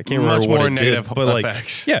I can't Much remember what more it negative did, but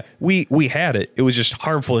effects. like, yeah, we had it. It was just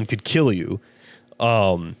harmful and could kill you.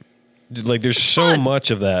 Like, there's so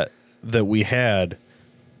much of that we had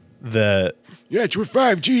that Yeah, it's with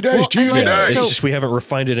 5G Well, and like, it's so- just we haven't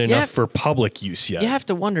refined it enough have- for public use yet. You have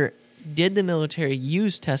to wonder, did the military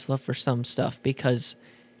use Tesla for some stuff? Because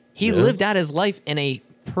he lived out his life in a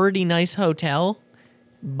pretty nice hotel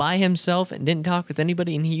by himself and didn't talk with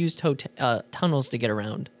anybody, and he used tunnels to get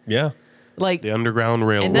around. Yeah. Like, The Underground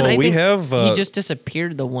Railroad. and then Well, I we think have, he just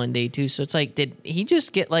disappeared the one day too. So it's like, did he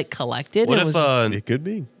just get like collected? What and if was- It could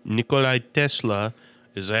be. Nikolai Tesla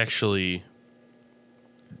is actually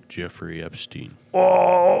Jeffrey Epstein?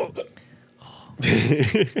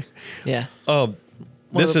 yeah,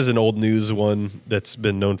 This is an old news one that's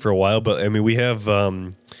been known for a while, but I mean, we have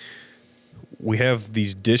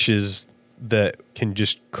these dishes that can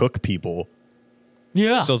just cook people.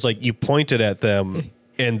 yeah. So it's like you point it at them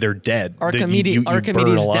and they're dead. Archimedes'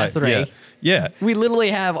 burn alive. death ray. Yeah. We literally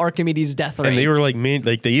have Archimedes' death ray. And they were like,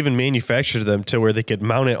 they even manufactured them to where they could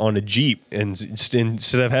mount it on a Jeep, and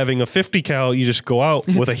instead of having a 50 cal, you just go out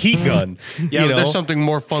with a heat gun. Yeah, but there's something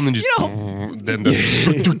more fun than just than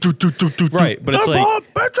the right, but it's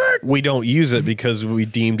like we don't use it because we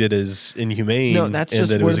deemed it as inhumane. No, that's and just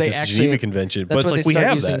that it where was they against the actually. Geneva Convention. That's But it's where like they we start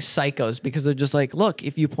have using that. psychos because they're just like, look,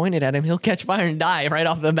 if you point it at him, he'll catch fire and die right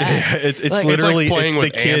off the bat. It's Like- literally playing it's the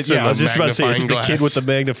with kid. ants in Yeah, I was a just about to say it's the magnifying kid with glass.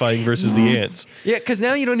 the magnifying versus the ants. Yeah, because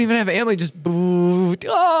now you don't even have ammo. Just boo.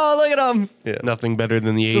 Oh, look at him. Yeah. nothing better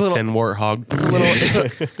than the a little- A10 Warthog. It's a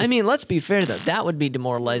little. I mean, let's be fair though. That would be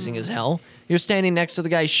demoralizing as hell. You're standing next to the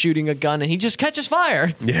guy shooting a gun, and he just catches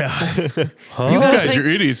fire. Yeah. You You gotta guys think- are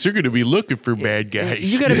idiots. You're going to be looking for bad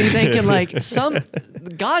guys. You got to be thinking like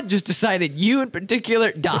God just decided you in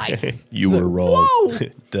particular die. You were wrong. Whoa!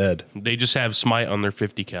 Dead. They just have Smite on their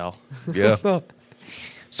 50 cal. Yeah.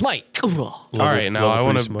 Smite. All right, now I level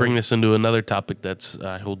want to three bring this into another topic that's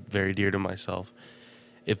I hold very dear to myself.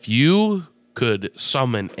 If you could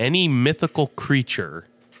summon any mythical creature,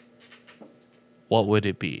 what would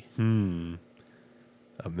it be?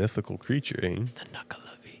 A mythical creature, eh? The Knucklehead.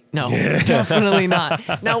 No, definitely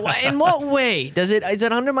not. Now, in what way is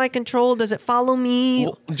it under my control? Does it follow me?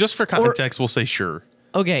 Well, just for context, we'll say sure.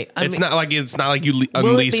 Okay, It's not like you Will it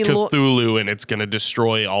unleash be Cthulhu and it's gonna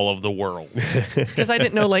destroy all of the world. because I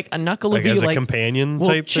didn't know like a Like Knucklehead as a like companion will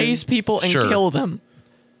type chase thing? people and Sure. kill them.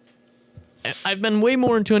 I've been way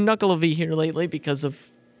more into a Knucklehead here lately because of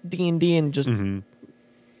D&D and just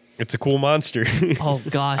It's a cool monster. oh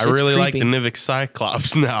gosh, I it's really like the creepy. Nivik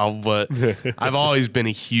Cyclops now, but I've always been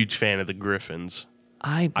a huge fan of the Griffins.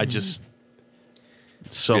 I just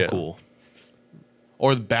it's so Yeah. cool.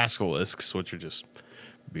 Or the basilisks, which are just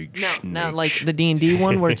big Now, like snakes. the D&D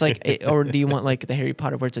one where it's like, or do you want like the Harry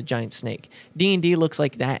Potter where it's a giant snake? D&D looks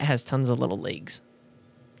like that has tons of little legs.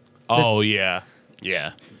 Oh yeah,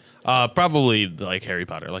 yeah. Probably like Harry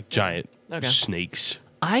Potter, like giant Okay. snakes.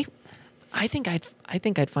 I think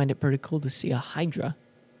I'd find it pretty cool to see a Hydra.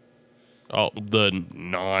 Oh, the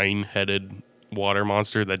 9-headed water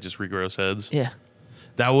monster that just regrows heads. Yeah,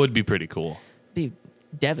 That would be pretty cool. be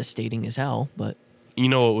devastating as hell, but You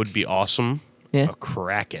know what would be awesome? Yeah. A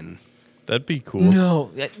kraken. That'd be cool. no,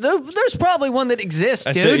 there's probably one that exists,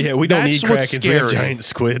 I dude. said, yeah, we don't That's need what's krakens. We have scary. giant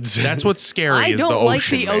squids. That's what's scary. I is don't the like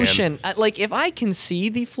ocean, the man. ocean. Like if I can see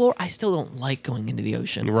the floor, I still don't like going into the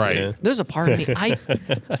ocean. Right. Yeah. There's a part of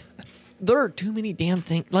me. There are too many damn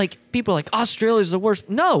things. Like people are like Australia's the worst.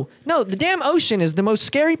 No, the damn ocean is the most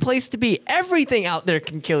scary place to be. Everything out there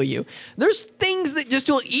can kill you. There's things that just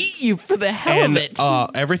will eat you for the hell And of it.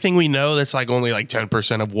 everything we know, that's like only like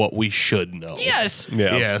 10% of what we should know. yes.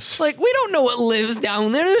 Yeah. Yes. Like we don't know what lives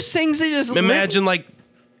down there. There's things that just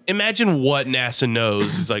Imagine what NASA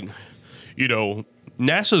knows. It's like,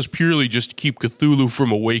 NASA's purely just to keep Cthulhu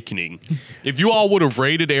from awakening. If you all would have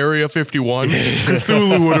raided Area 51,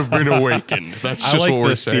 Cthulhu would have been awakened. That's I just like what the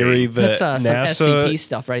we're theory saying. that That's some NASA. SCP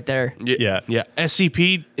stuff right there. Yeah.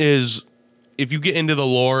 SCP is, if you get into the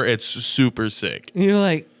lore, it's super sick. You're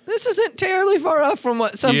like, this isn't terribly far off from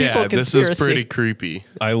what some people conspiracy. This is pretty creepy.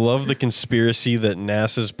 I love the conspiracy that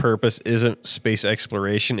NASA's purpose isn't space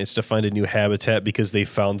exploration; it's to find a new habitat because they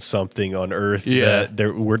found something on Earth that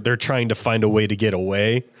they're trying to find a way to get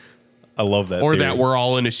away. I love that. Or theory. that we're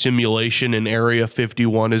all in a simulation and Area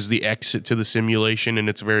 51 is the exit to the simulation and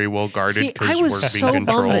it's very well guarded See, because I was we're so being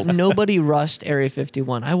bummed controlled. that nobody rushed Area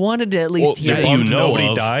 51. I wanted to at least hear that that. you know nobody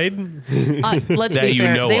of. died. Let's that be you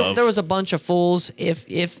fair. know of. There was a bunch of fools.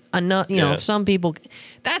 If enough, Yeah. if some people,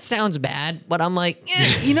 that sounds bad. But I'm like,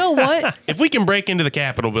 you know what? If we can break into the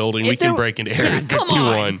Capitol building, we If there- can break into Area Yeah, come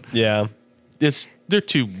 51. on. Yeah. They're they're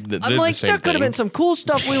I'm like, the same there could have thing. been some cool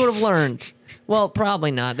stuff we would have learned. Well,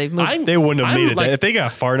 probably not. They've moved. They wouldn't have I'm made it. like- If they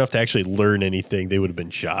got far enough to actually learn anything, they would have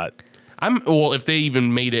been shot. Well, if they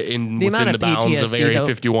even made it within amount the of bounds of PTSD, Area though.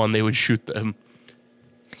 51, they would shoot them.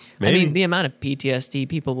 I mean, the amount of PTSD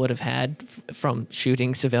people would have had from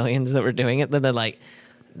shooting civilians that were doing it, that like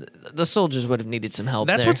the soldiers would have needed some help.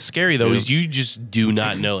 That's there. what's scary, though, is you just do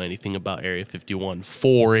not know anything about Area 51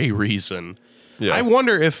 for a reason. Yeah. I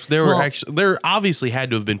wonder if there were Well- there obviously had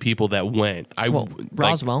to have been people that went. Well,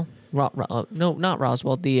 Roswell. No, not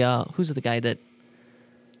Roswell. The who's the guy that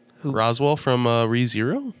Roswell from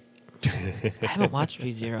ReZero? I haven't watched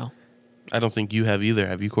ReZero. I don't think you have either.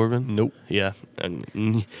 Have you, Corbin? Nope. Yeah.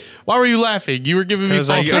 Why were you laughing? You were giving me Because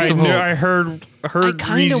false sense of hope. I heard I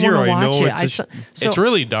kind of ReZero. want to I watch know it. it's It's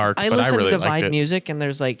really dark, I but I listen really to liked Divide it. Music, and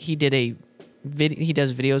there's like he does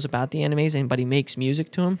videos about the animes, but he makes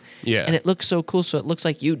music to them. Yeah. and it looks so cool. So it looks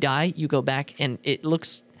like you die, you go back, and it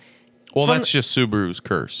looks. Well, from- that's just Subaru's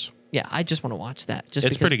curse. Yeah, I just want to watch that. Just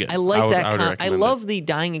It's because pretty good. I like I would that. I recommend love the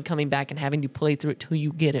dying and coming back and having to play through it till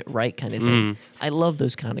you get it right kind of thing. I love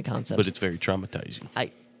those kind of concepts. But it's very traumatizing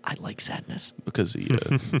I like sadness. because he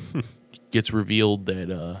gets revealed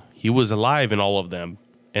that he was alive in all of them,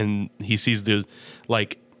 and he sees the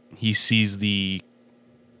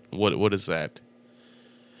what is that?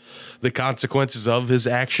 The consequences of his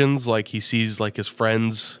actions. Like he sees like his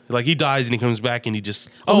friends. Like he dies and he comes back and he just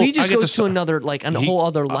He I just get goes to another whole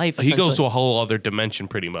other life. He goes to essentially. a whole other dimension,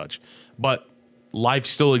 pretty much. But life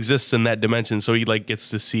still exists in that dimension, so he like gets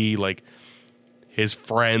to see like his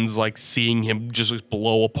friends like seeing him just like,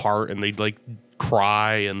 blow apart, and they like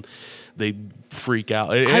cry and they freak out.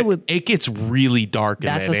 It gets really dark.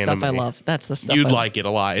 That's in the that stuff I anime. love. That's the stuff You'd I like it a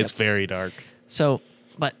lot. It's very dark. So,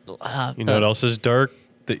 but You know what else is dark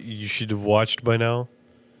that you should have watched by now?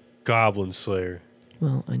 Goblin Slayer.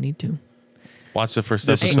 Well, I need to. Watch the first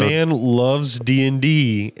This episode. man loves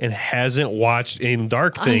D&D and hasn't watched in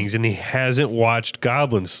Dark Things, and he hasn't watched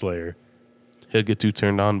Goblin Slayer. He'll get too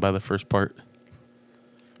turned on by the first part.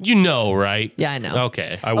 You know, right? Yeah, I know.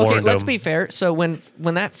 Okay. I Okay, warned let's him. be fair. So when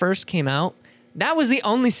that first came out, that was the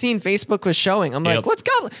only scene Facebook was showing. I'm like, Yep. what's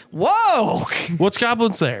Goblin? Whoa! What's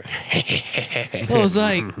Goblins there? I was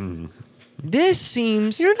like, this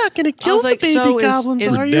seems. not going to I was like, so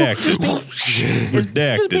is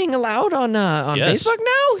Redacted. being allowed on Yes. Facebook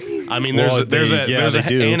now? I mean, Well, there's they an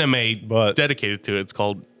do, anime but- dedicated to it. It's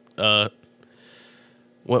called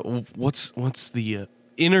what's the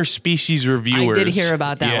interspecies reviewers? I did hear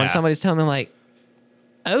about that Yeah. when somebody's telling me like,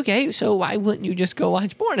 okay, so why wouldn't you just go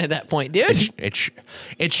watch porn at that point, dude?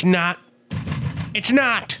 It's not.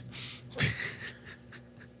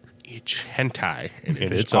 It's hentai and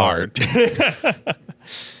it's it's art.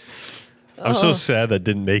 I'm so sad that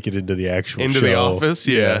didn't make it into the actual Into show. the office,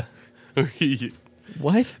 yeah.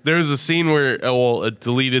 What? There's a scene where, a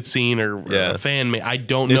deleted scene or Yeah. a fan made. I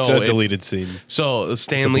don't It's know. a deleted scene. So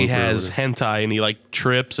Stanley blooper has or hentai and he like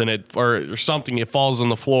trips and it or something. It falls on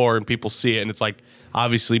the floor and people see it and it's like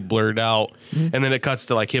obviously blurred out. And then it cuts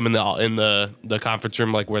to like him in the conference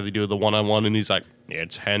room like where they do the one-on-one and he's like,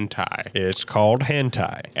 it's hentai It's called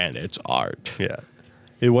hentai. and it's art. Yeah.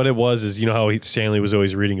 What it was is, you know how Stanley was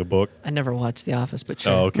always reading a book? I never watched The Office, but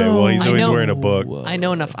sure. Oh, okay. Well, he's I always know. wearing a book. I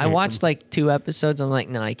know enough. I watched like 2 episodes. I'm like,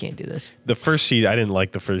 no, I can't do this. The first season, I didn't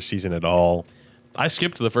like the first season at all. I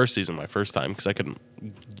skipped the first season my first time because I couldn't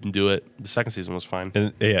do it. The second season was fine.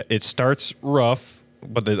 And yeah, it starts rough,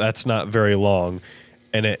 but that's not very long.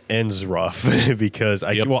 And it ends rough because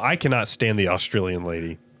I cannot stand the Australian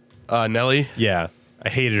lady. Nelly? Yeah. I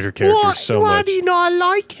hated her character so much. Why do you not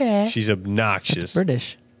like her? She's obnoxious. It's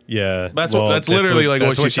British. Yeah. That's literally like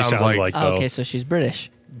what that's she sounds like. Oh, though. okay, so she's British.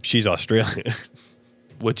 She's Australian.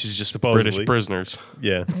 Which is just Supposedly. British prisoners.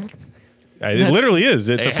 Yeah. It literally is.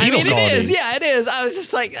 It's a I penal I mean, colony. it is. Yeah, it is. I was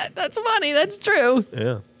just like, that's funny. That's true.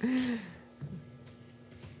 Yeah.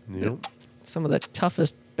 Yep. Some of the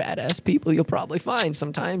toughest badass people you'll probably find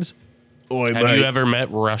sometimes. Oy, Have you ever met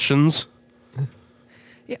Russians?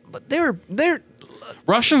 Yeah, but they're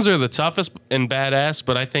Russians are the toughest and badass,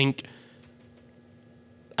 but I think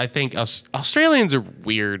Australians are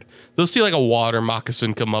weird. They'll see like a water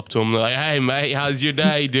moccasin come up to them. They're like, "Hey mate, how's your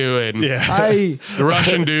day doing?" Yeah. The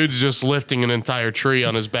Russian dude's just lifting an entire tree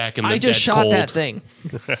on his back in the I just dead shot cold. that thing.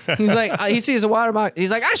 He's like, he sees a water box. He's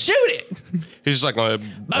like, I shoot it. He's just like,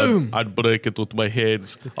 Boom. I'd break it with my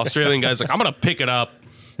hands. Australian guy's like, I'm gonna pick it up.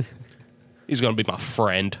 He's gonna be my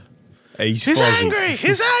friend. He's He's fuzzy. angry.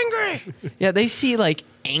 He's angry. Yeah, they see like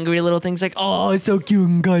angry little things like, oh, it's so cute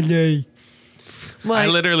and cuddly. I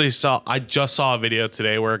Like, I just saw a video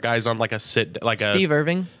today where a guy's on like a sit, like Steve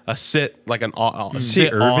Irving. a sit, like an Is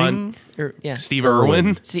sit it on. Irving? Yeah. Steve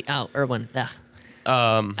Irwin. See, Irwin. Ugh.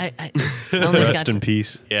 I almost Rest got in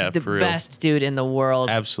peace. Yeah, the for real. best dude in the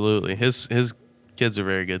world. Absolutely. His kids are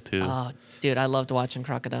very good too. Oh, dude, I loved watching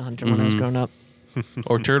Crocodile Hunter when I was growing up.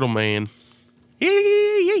 Or Turtle Man.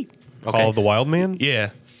 Okay. Call of the Wild Man?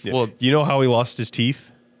 Yeah. Yeah. Well, You know how he lost his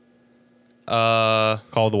teeth? Call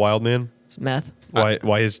of the Wild Man? It's meth.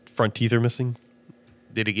 Why his front teeth are missing?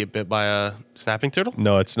 did he get bit by a snapping turtle?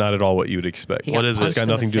 No, it's not at all what you would expect. He got What is it? It's got punched in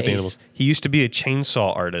nothing the to do with face. animals. He used to be a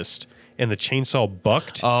chainsaw artist, and the chainsaw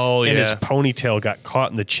bucked. Oh, and his yeah. ponytail got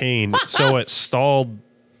caught in the chain, so it stalled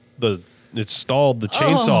the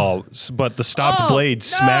chainsaw, but the stopped blade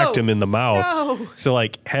smacked him in the mouth. No. So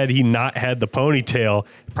like, had he not had the ponytail,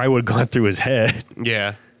 it probably would have gone through his head.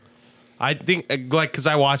 Yeah. I think, like, because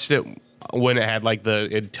I watched it when it had, like,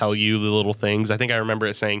 it'd tell you the little things. I think I remember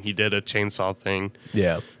it saying he did a chainsaw thing.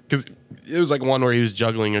 Yeah. Because it was, like, one where he was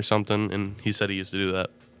juggling or something, and he said he used to do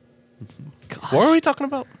that. Gosh. What were we talking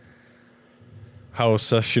about? How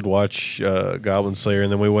Seth should watch Goblin Slayer,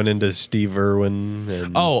 and then we went into Steve Irwin.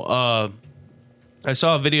 And I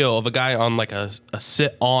saw a video of a guy on, like, a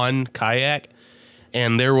sit-on kayak,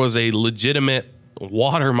 and there was a legitimate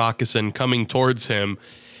water moccasin coming towards him,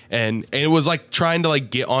 and it was like trying to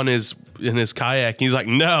like get on in his kayak. He's like,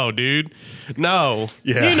 "No, dude, no.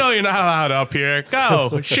 Yeah. You know you're not allowed up here.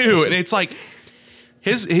 Go shoot." And it's like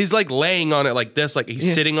he's like laying on it like this, like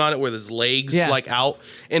he's sitting on it with his legs like out,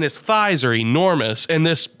 and his thighs are enormous, and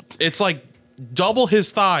it's like double his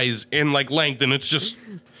thighs in like length, and it's just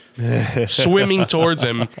swimming towards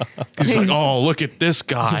him. He's like, "Oh, look at this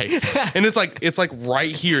guy," and it's like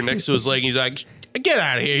right here next to his leg. He's like, "Get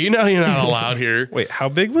out of here! You know you're not allowed here." wait, how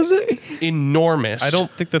big was it? Enormous. I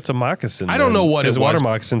don't think that's a moccasin. I don't know what it because water was.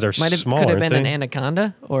 moccasins are Could small. have aren't been they? an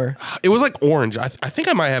anaconda or It was like orange. I think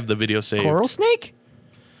I might have the video saved. coral snake.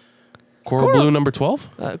 Coral blue number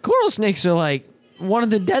 12. Coral snakes are like one of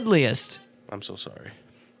the deadliest. I'm so sorry.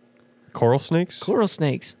 Coral snakes. Coral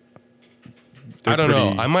snakes, They're I don't know.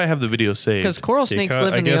 pretty- I might have the video saved. because coral they snakes ca-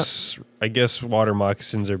 live in I guess water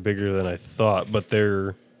moccasins are bigger than I thought, but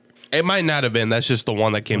they're It might not have been. That's just the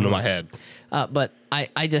one that came to my head. but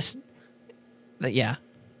I just, yeah.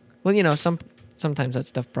 Well, you know, sometimes that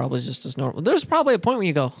stuff probably is just as normal. There's probably a point where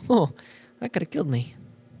you go, oh, that could have killed me.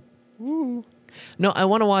 Ooh. No, I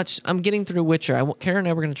want to watch. I'm getting through Witcher. Karen and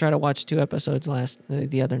I were going to try to watch 2 episodes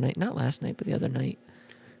the other night. Not last night, but the other night.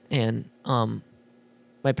 And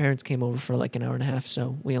my parents came over for like an hour and a half,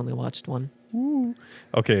 so we only watched one.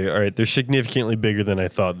 okay. All right, they're significantly bigger than I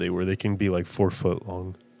thought they were. They can be like 4 foot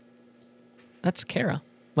long. That's Kara.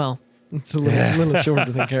 Well, it's a little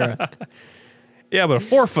shorter than Kara. Yeah, but a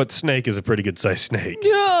 4 foot snake is a pretty good sized snake.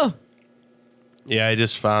 Yeah. Yeah, I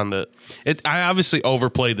just found it. I obviously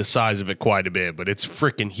overplayed the size of it quite a bit, but it's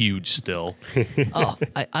freaking huge still. Oh,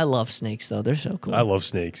 I love snakes though. They're so cool. I love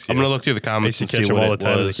snakes. I'm yeah. gonna look through the I comments used to and catch see them what all it the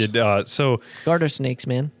time was. as a kid. So Garter snakes,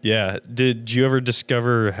 man. yeah, did you ever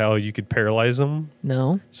discover how you could paralyze them?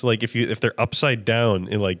 No. So like if they're upside down,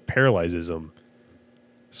 it like paralyzes them.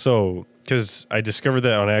 So because I discovered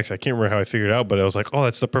that on accident, I can't remember how I figured it out, but I was like, oh,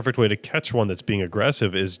 that's the perfect way to catch one that's being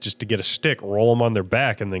aggressive is just to get a stick, roll them on their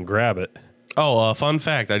back, and then grab it. Oh, fun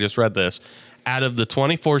fact. I just read this. Out of the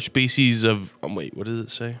 24 species of... wait, what does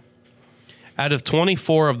it say? Out of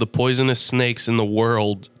 24 of the poisonous snakes in the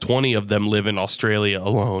world, 20 of them live in Australia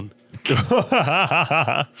alone.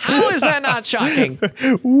 How is that not shocking?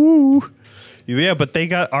 Ooh. Yeah, but they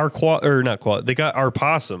got our they got our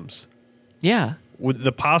possums. Yeah.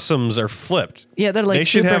 The possums are flipped. Yeah, they're like they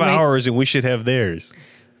should super have ours and we should have theirs.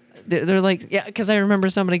 They're like, yeah, because I remember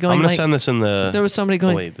somebody going I'm going to like, send this in the... there was somebody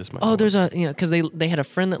going, wait, this might oh, not there's a, you know, because they had a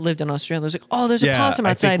friend that lived in Australia. There's like, oh, there's a Yeah, possum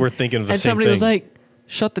I outside. think we're thinking of the and same somebody was thing. like,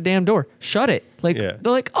 shut the damn door. Shut it. Like, Yeah.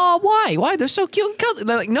 they're like, oh, why? Why? They're so cute and cuddly.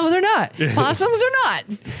 They're like, no, they're not. Possums are not.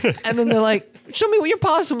 And then they're like, show me what your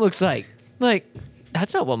possum looks like. Like,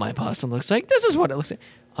 that's not what my possum looks like. This is what it looks like.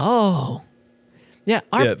 Oh. Yeah.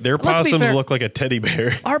 Their let's be possums fair, look like a teddy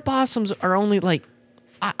bear. Our possums are only like,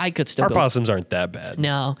 I could still Our go. possums aren't that bad.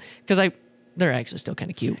 No, because They're actually still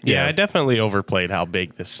kind of cute. Yeah, I definitely overplayed how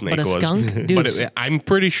big this snake But a was. skunk? Dude, But I'm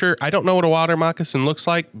pretty sure, I don't know what a water moccasin looks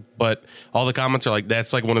like, but all the comments are like,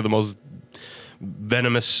 that's like one of the most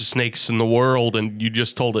venomous snakes in the world, and you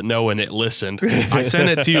just told it no, and it listened. I sent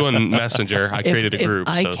it to you on Messenger. I created a group.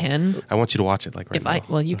 If I so can, I want you to watch it like right now.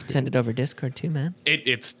 well, you can send it over Discord too, man.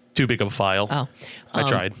 It's too big of a file. Oh, I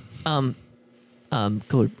tried.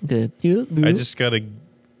 Good. I just gotta.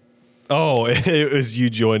 Oh, it was you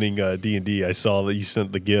joining D&D. I saw that you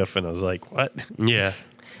sent the GIF, and I was like, "What?" Yeah.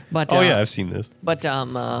 But Oh yeah, I've seen this. But How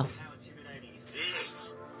intimidating is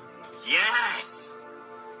this? Yes!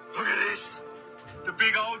 Look at this! The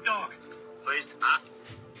big old dog. Please,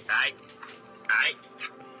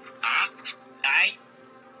 hey,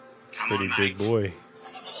 come Pretty on, big mate. boy.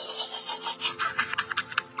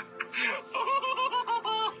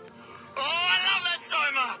 Oh, I love that so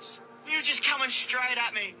much! You're just coming straight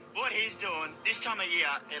at me. What he's doing, this time of year,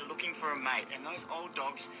 they're looking for a mate. And those old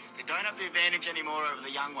dogs, they don't have the advantage anymore over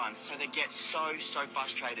the young ones. So they get so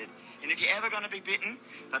frustrated. And if you're ever going to be bitten,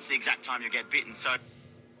 that's the exact time you'll get bitten. So...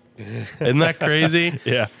 Isn't that crazy?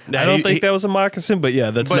 Yeah, Now, I don't he- think that was a moccasin, but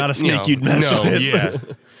yeah, that's But, not a snake you know, you'd mess no, with. Yeah.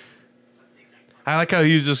 I like how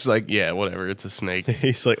he's just like, yeah, whatever, it's a snake.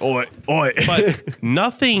 He's like, oi. But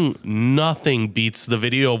nothing beats the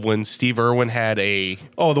video of when Steve Irwin had a.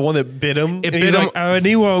 Oh, the one that bit him. It And bit he's him- like, oh, and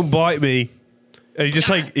he won't bite me. And he just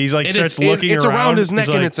and starts looking it's around. around his He's neck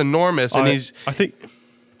and like, it's enormous, and he's. I think,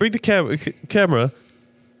 bring the camera.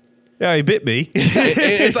 Yeah, he bit me.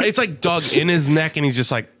 It's like dug in his neck, and he's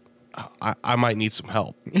just like, I might need some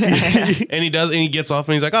help. And he does, and he gets off,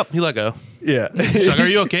 and he's like, oh, he let go. Yeah. He's like, are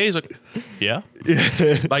you okay? He's like, yeah.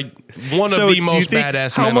 Like one of So the do you most think-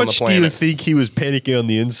 badass how men on the much do you planet. think he was panicking on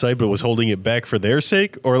the inside, but was holding it back for their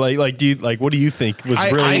sake, or what do you think was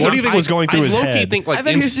really? What do you think was going through his I low-key head? think like I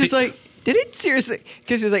bet he was just like, did it seriously?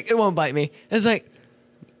 Because he's like, it won't bite me. It's like,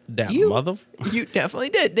 that you- mother. you definitely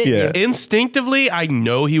did, didn't Yeah. you? Instinctively, I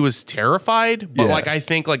know he was terrified, but Yeah. like I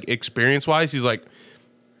think like experience wise, he's like,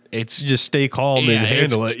 it's Just stay calm and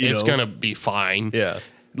handle it. It's gonna be fine. Yeah.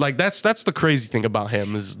 Like that's the crazy thing about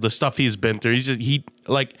him is the stuff he's been through. He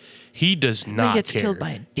does He not gets care. killed by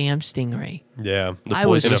a damn stingray. Yeah. I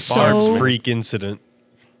was In a so- farm freak incident.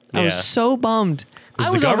 I was Yeah. so bummed. It was I the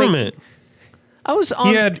on, like- government. I was on.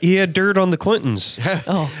 He had dirt on the Clintons.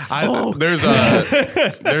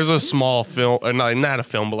 There's a small film, or not a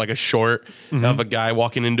film, but like a short of a guy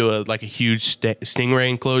walking into a huge stingray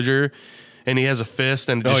enclosure, and he has a fist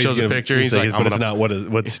and it just shows a picture. He's like, but it's not what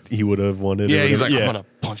he would have wanted. yeah, or he's like, whatever. I'm gonna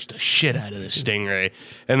punch the shit out of this stingray,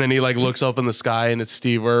 and then he like looks up in the sky and it's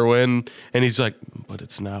Steve Irwin, and he's like, but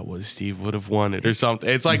it's not what Steve would have wanted or something.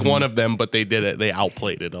 It's like one of them, but they did it. They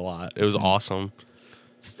outplayed it a lot. It was awesome.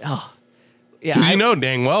 Oh, yeah. Because you know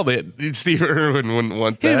dang well that Steve Irwin wouldn't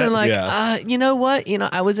want He'd that. been like, yeah. you know what?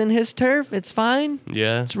 I was in his turf. It's fine.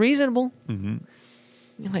 yeah. It's reasonable.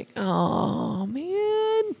 You're like, oh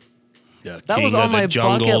man, The that was king on of the my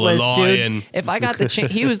jungle, bucket the list, lion. dude. If I got the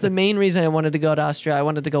chance, he was the main reason I wanted to go to Australia. I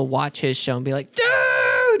wanted to go watch his show and be like,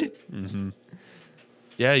 dude.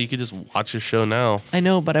 Yeah, you could just watch his show now. I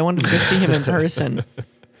know, but I wanted to go see him in person.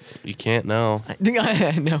 You can't now.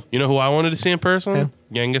 I know. You know who I wanted to see in person? Who?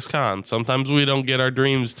 Genghis Khan. Sometimes we don't get our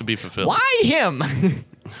dreams to be fulfilled. Why him?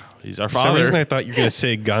 He's our For some reason, father. I thought you were going to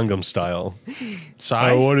say Gangnam Style.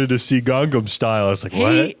 Psy. I wanted to see Gangnam Style. I was like,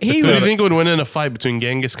 what? He Who do you was. think would win in a fight between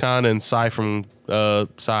Genghis Khan and Psy from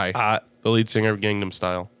Psy, the lead singer of Gangnam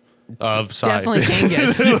Style? Of Psy. Definitely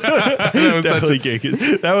Genghis. That was such Definitely a-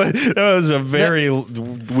 Genghis. That was a very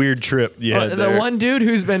weird trip. Yeah, The one dude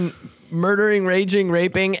who's been murdering, raging,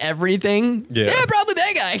 raping everything. Yeah. Probably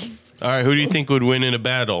that guy. All right, who do you think would win in a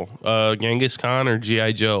battle? Genghis Khan or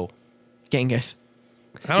G.I. Joe? Genghis.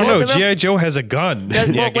 I don't Well, know. the- G.I. Joe has a gun. That-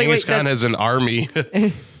 Yeah, well, wait, Genghis Khan that- has an army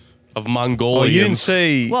of Mongolians. Oh, you didn't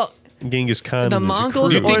say Well, Genghis Khan. the and his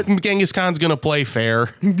Mongols Do crew. you or- think Genghis Khan's gonna play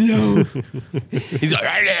fair? No. He's like,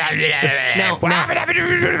 now,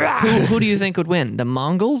 who do you think would win? The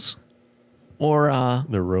Mongols or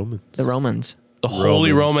the Romans. the Romans? the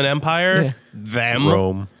Holy Romans. Roman Empire. Yeah. Them.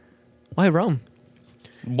 Rome. Why Rome?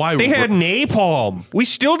 Why They had napalm. We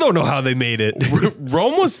still don't know how they made it.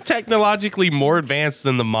 Rome was technologically more advanced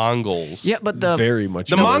than the Mongols. Yeah, but the Very much.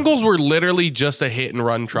 The more. Mongols were literally just a hit and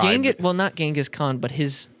run tribe. not Genghis Khan, but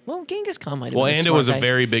his. Well, Genghis Khan might have Well, been a and it smart was a guy.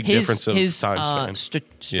 very big difference of his, time span.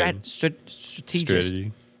 Yeah. strategist.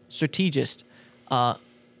 Strategist.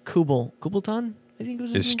 Kublatan, I think it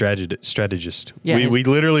was his Is name. strategist. Yeah, we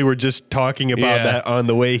literally were just talking about Yeah. that on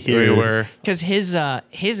the way here. We were. Because his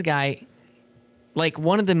guy, like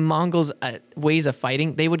one of the Mongols' ways of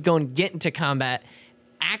fighting, they would go and get into combat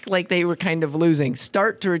act like they were kind of losing,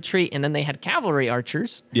 start to retreat, and then they had cavalry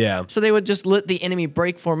archers. Yeah. So they would just let the enemy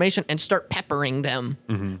break formation and start peppering them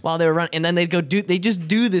while they were running, and then they just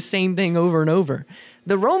do the same thing over and over.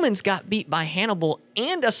 The Romans got beat by Hannibal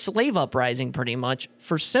and a slave uprising pretty much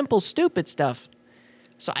for simple, stupid stuff.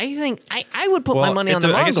 So I think I would put my money on the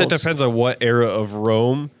Mongols. I guess it depends on what era of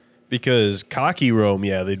Rome, because cocky Rome,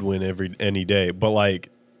 yeah, they'd win any day. But like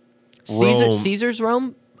Rome, Caesar's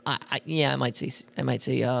Rome, I might say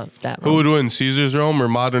that. Who would win, Caesar's Rome or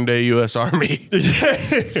modern day U.S. Army?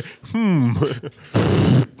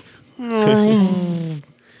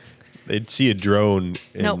 they'd see a drone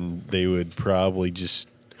and they would probably just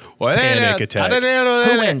Panic attack.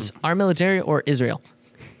 Who wins, our military or Israel?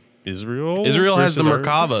 Israel Has the versus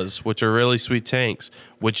our- Merkavas, which are really sweet tanks,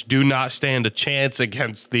 which do not stand a chance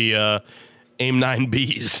against the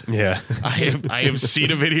AIM-9Bs. Yeah. I have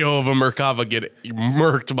seen a video of a Merkava get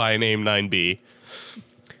murked by an AIM-9B.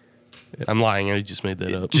 I'm lying. I just made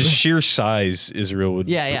that up. Just sheer size, Israel would.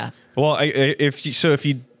 Yeah. Well, if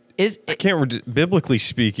you I can't. Biblically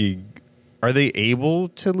speaking, are they able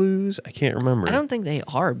to lose? I can't remember. I don't think they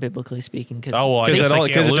are, biblically speaking. I guess Because they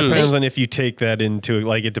it can't depends lose. on if you take that into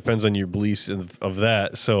it depends on your beliefs of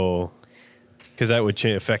that. So, because that would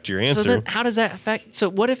affect your answer. So then, how does that affect? So,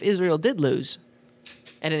 what if Israel did lose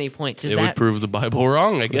at any point? Does It that would prove the Bible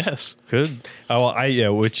wrong, I guess. Could.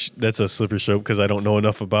 Which that's a slippery slope because I don't know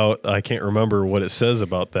enough about. I can't remember what it says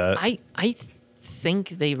about that. I think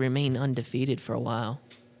they remain undefeated for a while.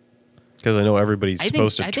 Because I know everybody's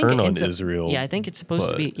supposed to it turn on ends up- Israel. Yeah, I think it's supposed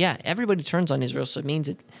to be. Yeah, everybody turns on Israel, so it means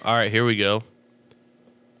it. All right, here we go.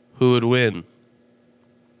 Who would win?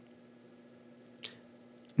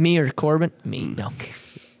 Me or Corbin? Me, no.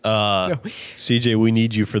 CJ, we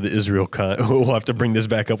need you for the Israel con. We'll have to bring this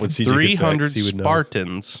back up when CJ gets back. 300 He would know.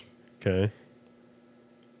 Spartans Okay.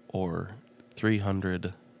 or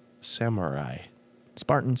 300 samurai?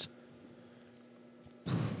 Spartans.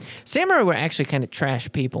 Samurai were actually kind of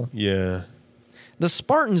trash people. Yeah. The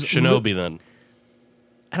Spartans. Shinobi, then.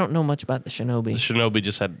 I don't know much about the Shinobi. The Shinobi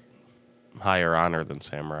just had higher honor than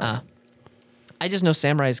samurai. I just know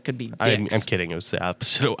samurais could be dicks. I'm kidding. It was the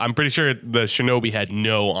opposite. I'm pretty sure the Shinobi had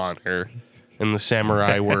no honor, and the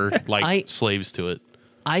samurai were like slaves to it.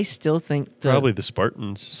 I still think Probably the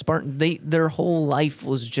Spartans. Spartan. Their whole life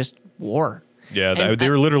was just war. Yeah, And they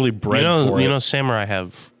were literally bred for it. You know, samurai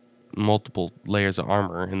have multiple layers of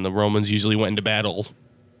armor, and the Romans usually went into battle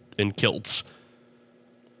in kilts.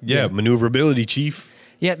 Yeah, maneuverability, chief.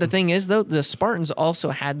 Yeah, the thing is though, the Spartans also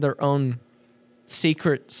had their own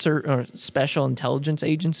secret or special intelligence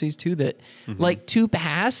agencies too. That, like, to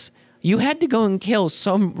pass, you had to go and kill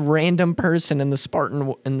some random person in the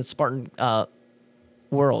Spartan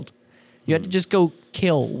world. You had to just go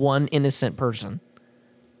kill one innocent person.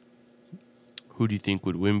 Who do you think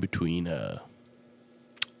would win between the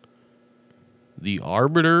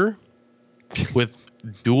Arbiter with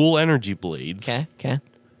dual energy blades Okay,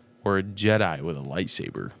 or a Jedi with a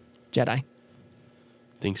lightsaber? Jedi.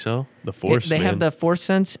 Think so? The Force. They have man. the Force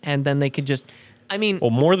sense, and then they could just. I mean, Well,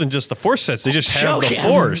 more than just the Force sets. They just have Choke the him.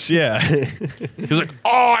 Force. Yeah. He's like,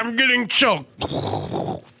 oh, I'm getting choked.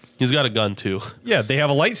 He's got a gun too. Yeah, they have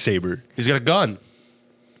a lightsaber He's got a gun.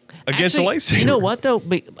 against actually, a lightsaber. You know what though?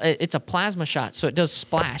 It's a plasma shot, so it does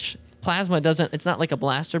splash. Plasma doesn't. It's not like a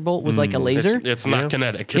blaster bolt. It was like a laser. It's not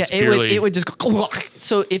kinetic. It's yeah, purely. it would just go.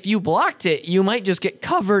 So if you blocked it, you might just get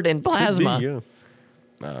covered in Could be, plasma.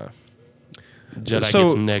 yeah. Jedi gets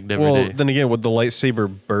negged every day. Then again, would the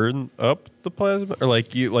lightsaber burn up the plasma, or I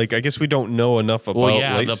guess we don't know enough about. Well,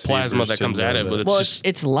 yeah, the plasma lightsabers that to comes know at it, that. but Well, just-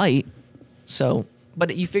 it's light, so.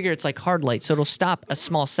 But you figure it's like hard light, so it'll stop a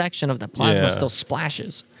small section of the plasma Yeah. still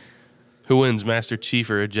splashes. Who wins, Master Chief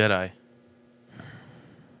or a Jedi?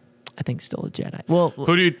 I think still a Jedi. Well,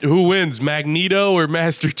 Who wins, Magneto or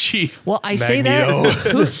Master Chief? well, I say Magneto.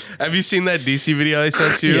 that. Who- Have you seen that DC video I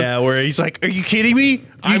sent you? Yeah, where he's like, "Are you kidding me? You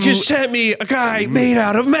I'm- just sent me a guy made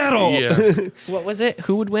out of metal." Yeah. What was it?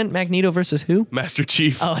 Who would win? Magneto versus who? Master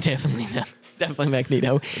Chief. Oh, definitely no. Definitely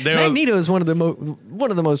Magneto. There was- Magneto is one of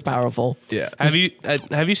the most powerful. Yeah. Have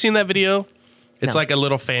you seen that video? It's No. like a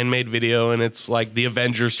little fan made video, and it's like the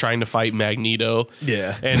Avengers trying to fight Magneto.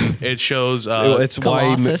 Yeah. and it shows. It's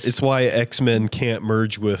Colossus. why X-Men can't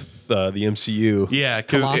merge with the MCU. Yeah,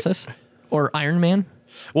 'cause Colossus or Iron Man.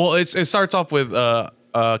 it starts off with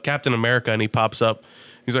Captain America, and he pops up.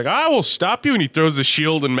 He's like, "I will stop you," and he throws the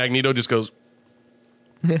shield, and Magneto just goes,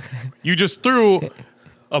 "You just threw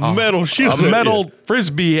A metal a shield. metal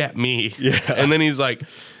frisbee at me." Yeah. And then he's like,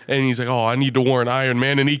 "Oh, I need to warn Iron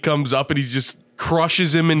Man," and he comes up and he just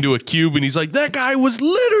crushes him into a cube, and he's like, "That guy was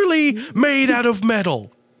literally made out of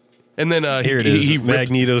metal." And then Here it is. He ripped,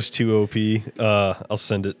 Magneto's too OP. I'll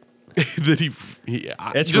send it. that he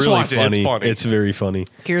It's just really watch funny. it. It's funny. It's very funny.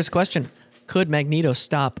 Here's a question: could Magneto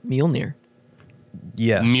stop Mjolnir?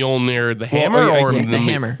 Yes. Mjolnir the hammer yeah, or Yeah, the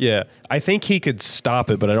hammer. Yeah, I think he could stop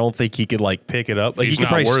it, but I don't think he could like pick it up. Like He's he could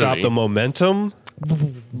not probably stop worthy. the momentum,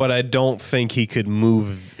 but I don't think he could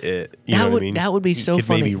move it. You know what I mean? That would be He so could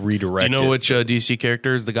funny. Maybe Do redirect. you know it. which DC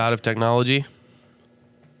character is the god of technology?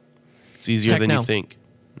 It's easier than Techno. you think.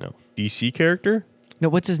 No, DC character? No,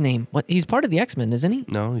 what's his name? What? He's part of the X-Men, isn't he?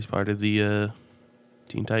 no, he's part of the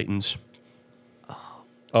Teen Titans.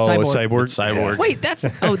 Oh, Cyborg. a cyborg. It's Cyborg. Wait, that's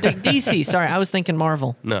DC. Sorry, I was thinking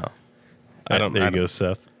Marvel. No, I don't. There I you don't- go,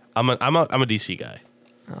 Seth. I'm a DC guy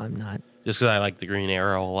Oh, I'm not. just because I like the Green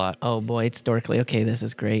Arrow a lot. Oh boy, it's dorkly. Okay, this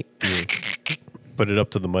is great. Put it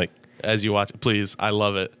up to the mic. As you watch it, please, I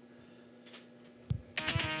love it.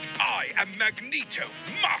 I am Magneto,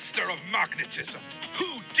 master of magnetism. Who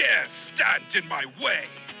dares stand in my way?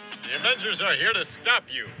 The Avengers are here to stop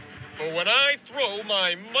you. For when I throw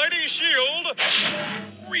my mighty shield,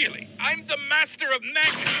 Really, I'm the master of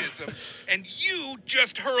magnetism, and you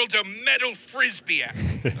just hurled a metal frisbee at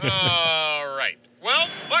me. all right. Well,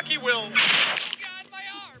 Bucky will. God, my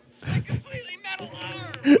arm! My completely metal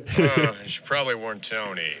arm! You should probably warn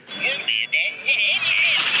Tony.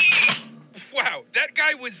 Wow, that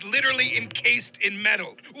guy was literally encased in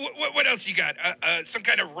metal. What else you got? Some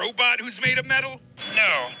kind of robot who's made of metal?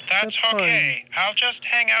 No, that's okay. I'll just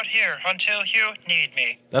hang out here until you need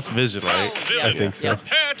me. That's Vision, right? Oh, Vision, I think so.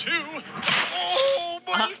 prepare to. Oh,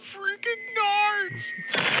 my freaking nards!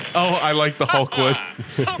 Oh, I like the Hulk one.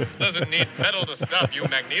 Hulk doesn't need metal to stop you,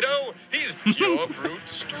 Magneto. He's pure brute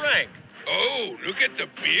strength. Oh, look at the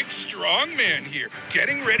big strong man here,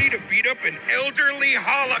 getting ready to beat up an elderly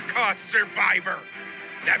Holocaust survivor.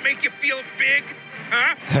 That make you feel big,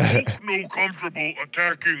 huh? No comfortable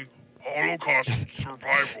attacking Holocaust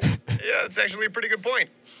survival. Yeah, that's actually a pretty good point.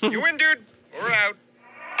 You win, dude. We're out.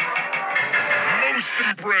 Most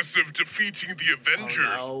impressive defeating the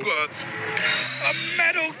Avengers, but A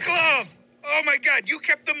metal glove! Oh my god, you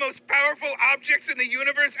kept the most powerful objects in the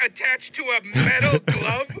universe attached to a metal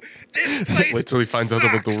glove? This place Wait till he finds out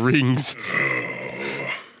about the sucks. rings.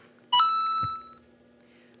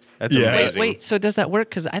 That's Yeah. Wait, amazing. wait. So does that work?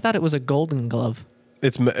 Because I thought it was a golden glove.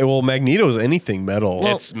 It's well, Magneto's anything metal.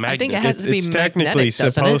 Well, It's I think it magnet. has to be it's technically magnetic,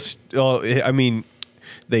 doesn't it? supposed. I mean,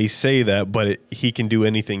 they say that, but he can do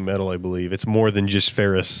anything metal. I believe it's more than just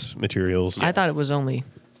ferrous materials. I thought it was only.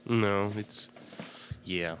 No, it's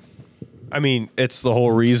yeah. I mean, it's the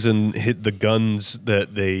whole reason the guns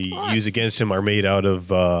that they use against him are made out of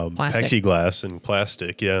Plastic. plexiglass and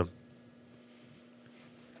plastic. Yeah.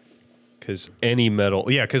 Because any metal,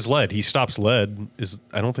 because lead. He stops lead.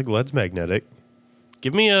 I don't think lead's magnetic.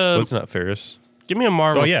 Give me a Lead's not ferrous. give me a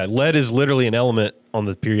Marvel. Oh yeah, lead is literally an element on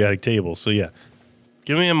the periodic table. So yeah,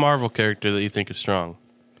 Give me a Marvel character that you think is strong.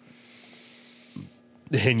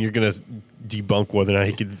 and you're gonna debunk whether or not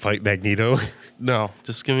he can fight Magneto. No,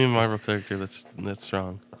 just give me a Marvel character that's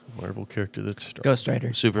strong. Marvel character that's strong. Ghost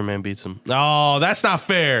Rider. Superman beats him. No, that's not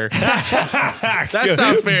fair. That's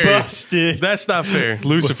not fair. Busted. That's not fair.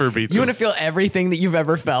 Lucifer beats You him. want to feel everything that you've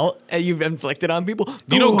ever felt and you've inflicted on people?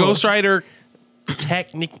 Do you know Ghost Rider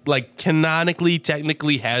technically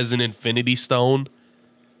has an Infinity Stone?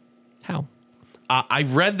 How? I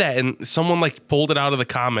read that and someone pulled it out of the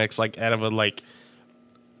comics out of a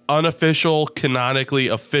unofficial, canonically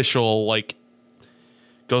official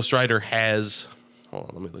Ghost Rider has. Hold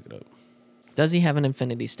on, let me look it up. Does he have an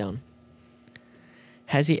Infinity Stone?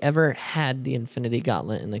 Has he ever had the Infinity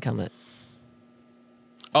Gauntlet in the comic?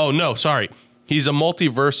 Oh no, sorry. He's a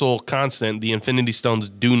multiversal constant. The Infinity Stones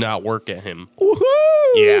do not work at him. Woohoo!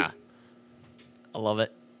 Yeah. I love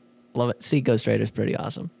it. Love it. See, Ghost Rider's pretty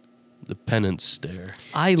awesome. The penance stare.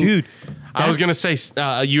 Dude, I was gonna say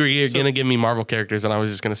you were gonna give me Marvel characters, and I was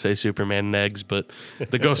just gonna say Superman and eggs, but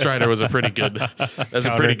the Ghost Rider was a pretty good. That's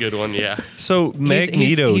a pretty good one, yeah. so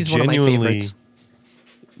Magneto he's one of my genuinely, favorites.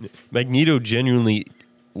 Magneto genuinely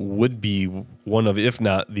would be one of, if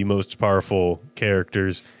not the most powerful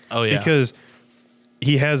characters. Oh, yeah. because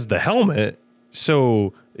he has the helmet,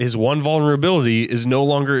 so his one vulnerability is no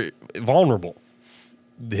longer vulnerable.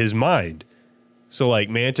 His mind. So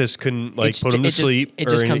Mantis couldn't put him to sleep. It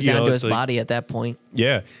just comes down to his it's body at that point.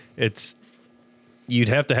 Yeah, you'd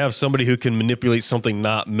have to have somebody who can manipulate something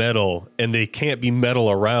not metal, and they can't be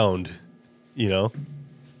metal around. It's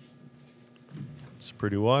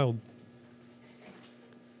pretty wild.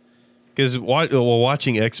 Because while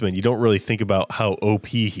watching X-Men, you don't really think about how OP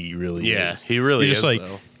he really is. He really You're is. just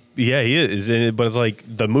Though. yeah, he is. But it's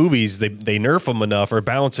the movies, they nerf him enough or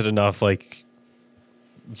balance it enough.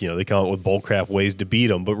 they come up with bullcrap ways to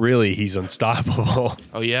beat him, but really he's unstoppable.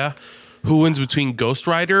 Oh yeah. Who wins between Ghost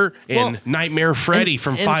Rider and Nightmare Freddy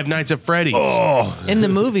from Five Nights at Freddy's? Oh, In the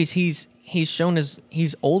movies, he's shown as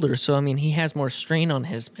he's older, so I mean, he has more strain on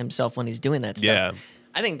himself when he's doing that stuff. yeah.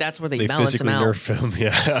 I think that's where they They balance him physically out. nerf him.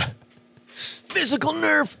 Yeah. Physical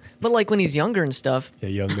nerf, but like when he's younger and stuff. Yeah,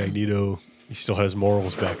 young Magneto, he still has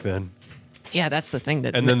morals back then. Yeah, that's the thing.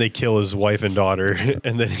 That And then they kill his wife and daughter,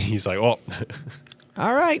 and then he's like, "Oh,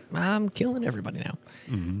 all right, I'm killing everybody now."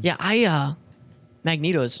 Mm-hmm. Yeah,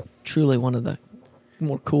 Magneto is truly one of the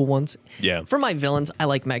more cool ones. yeah, For my villains, I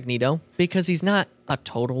like Magneto because he's not a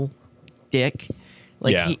total dick.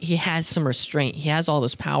 Like Yeah. he has some restraint. He has all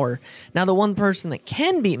this power. Now the one person that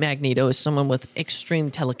can beat Magneto is someone with extreme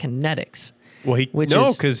telekinetics. well, Which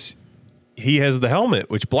is- because he has the helmet,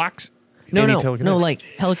 which blocks. No, any no, telekinetic. like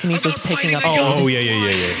telekinesis picking up. Oh,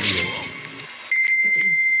 yeah.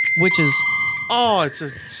 Which is Oh, it's a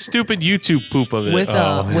stupid YouTube poop of it.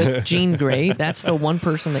 with Jean Grey. That's the one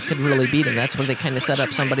person that could really beat him. That's where they kind of set up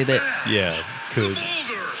somebody that Yeah, could.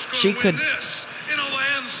 she could. This in a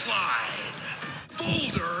landslide.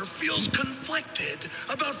 Boulder feels conflicted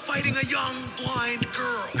about fighting a young blind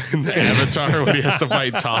girl. The Avatar when he has to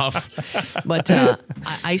fight Toph. But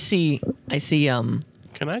I see.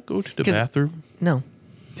 Can I go to the 'Cause- bathroom? No.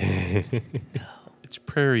 It's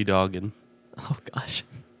prairie dogging. Oh gosh.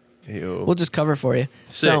 Ew. We'll just cover for you.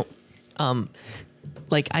 Sick. So,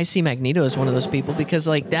 like I see Magneto as one of those people because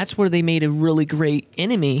like that's where they made a really great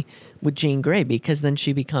enemy with Jean Grey because then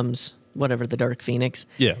she becomes whatever the Dark Phoenix.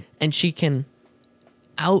 Yeah. And she can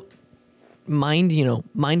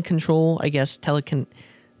mind control, I guess,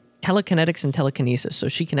 telekinetics and telekinesis. So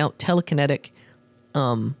she can out telekinetic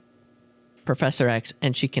Professor X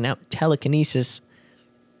and she can out telekinesis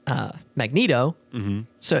Magneto. Mm-hmm.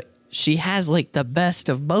 So she has like the best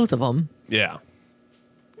of both of them. Yeah.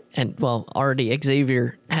 And well, already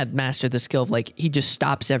Xavier had mastered the skill of like he just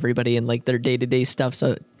stops everybody in like their day-to-day stuff.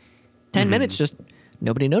 So 10 minutes just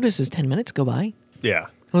nobody notices 10 minutes go by. Yeah.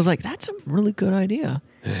 I was like, that's a really good idea.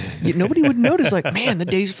 Nobody would notice, like, man, the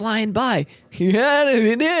day's flying by. Yeah,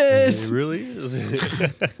 it is. It really is.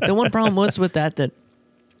 The one problem was with that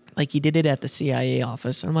like, he did it at the CIA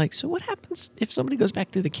office. I'm like, so what happens if somebody goes back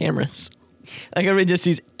through the cameras? Like, everybody just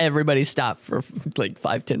sees everybody stop for, like,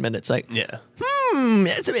 5-10 minutes. Like, Yeah.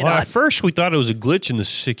 that's a bit Well, odd. at first we thought it was a glitch in the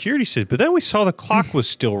security system, but then we saw the clock was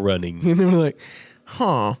still running. And they were like,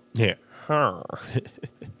 huh. Yeah.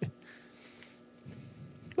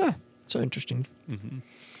 Yeah, so interesting.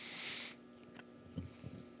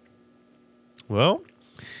 Well,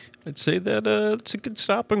 I'd say that it's a good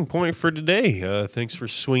stopping point for today. Thanks for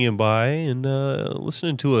swinging by and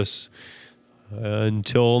listening to us.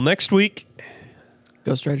 Until next week.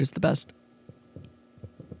 Ghost Rider's the best.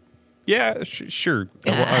 Yeah, sure.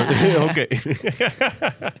 Okay.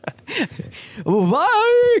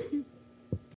 Bye.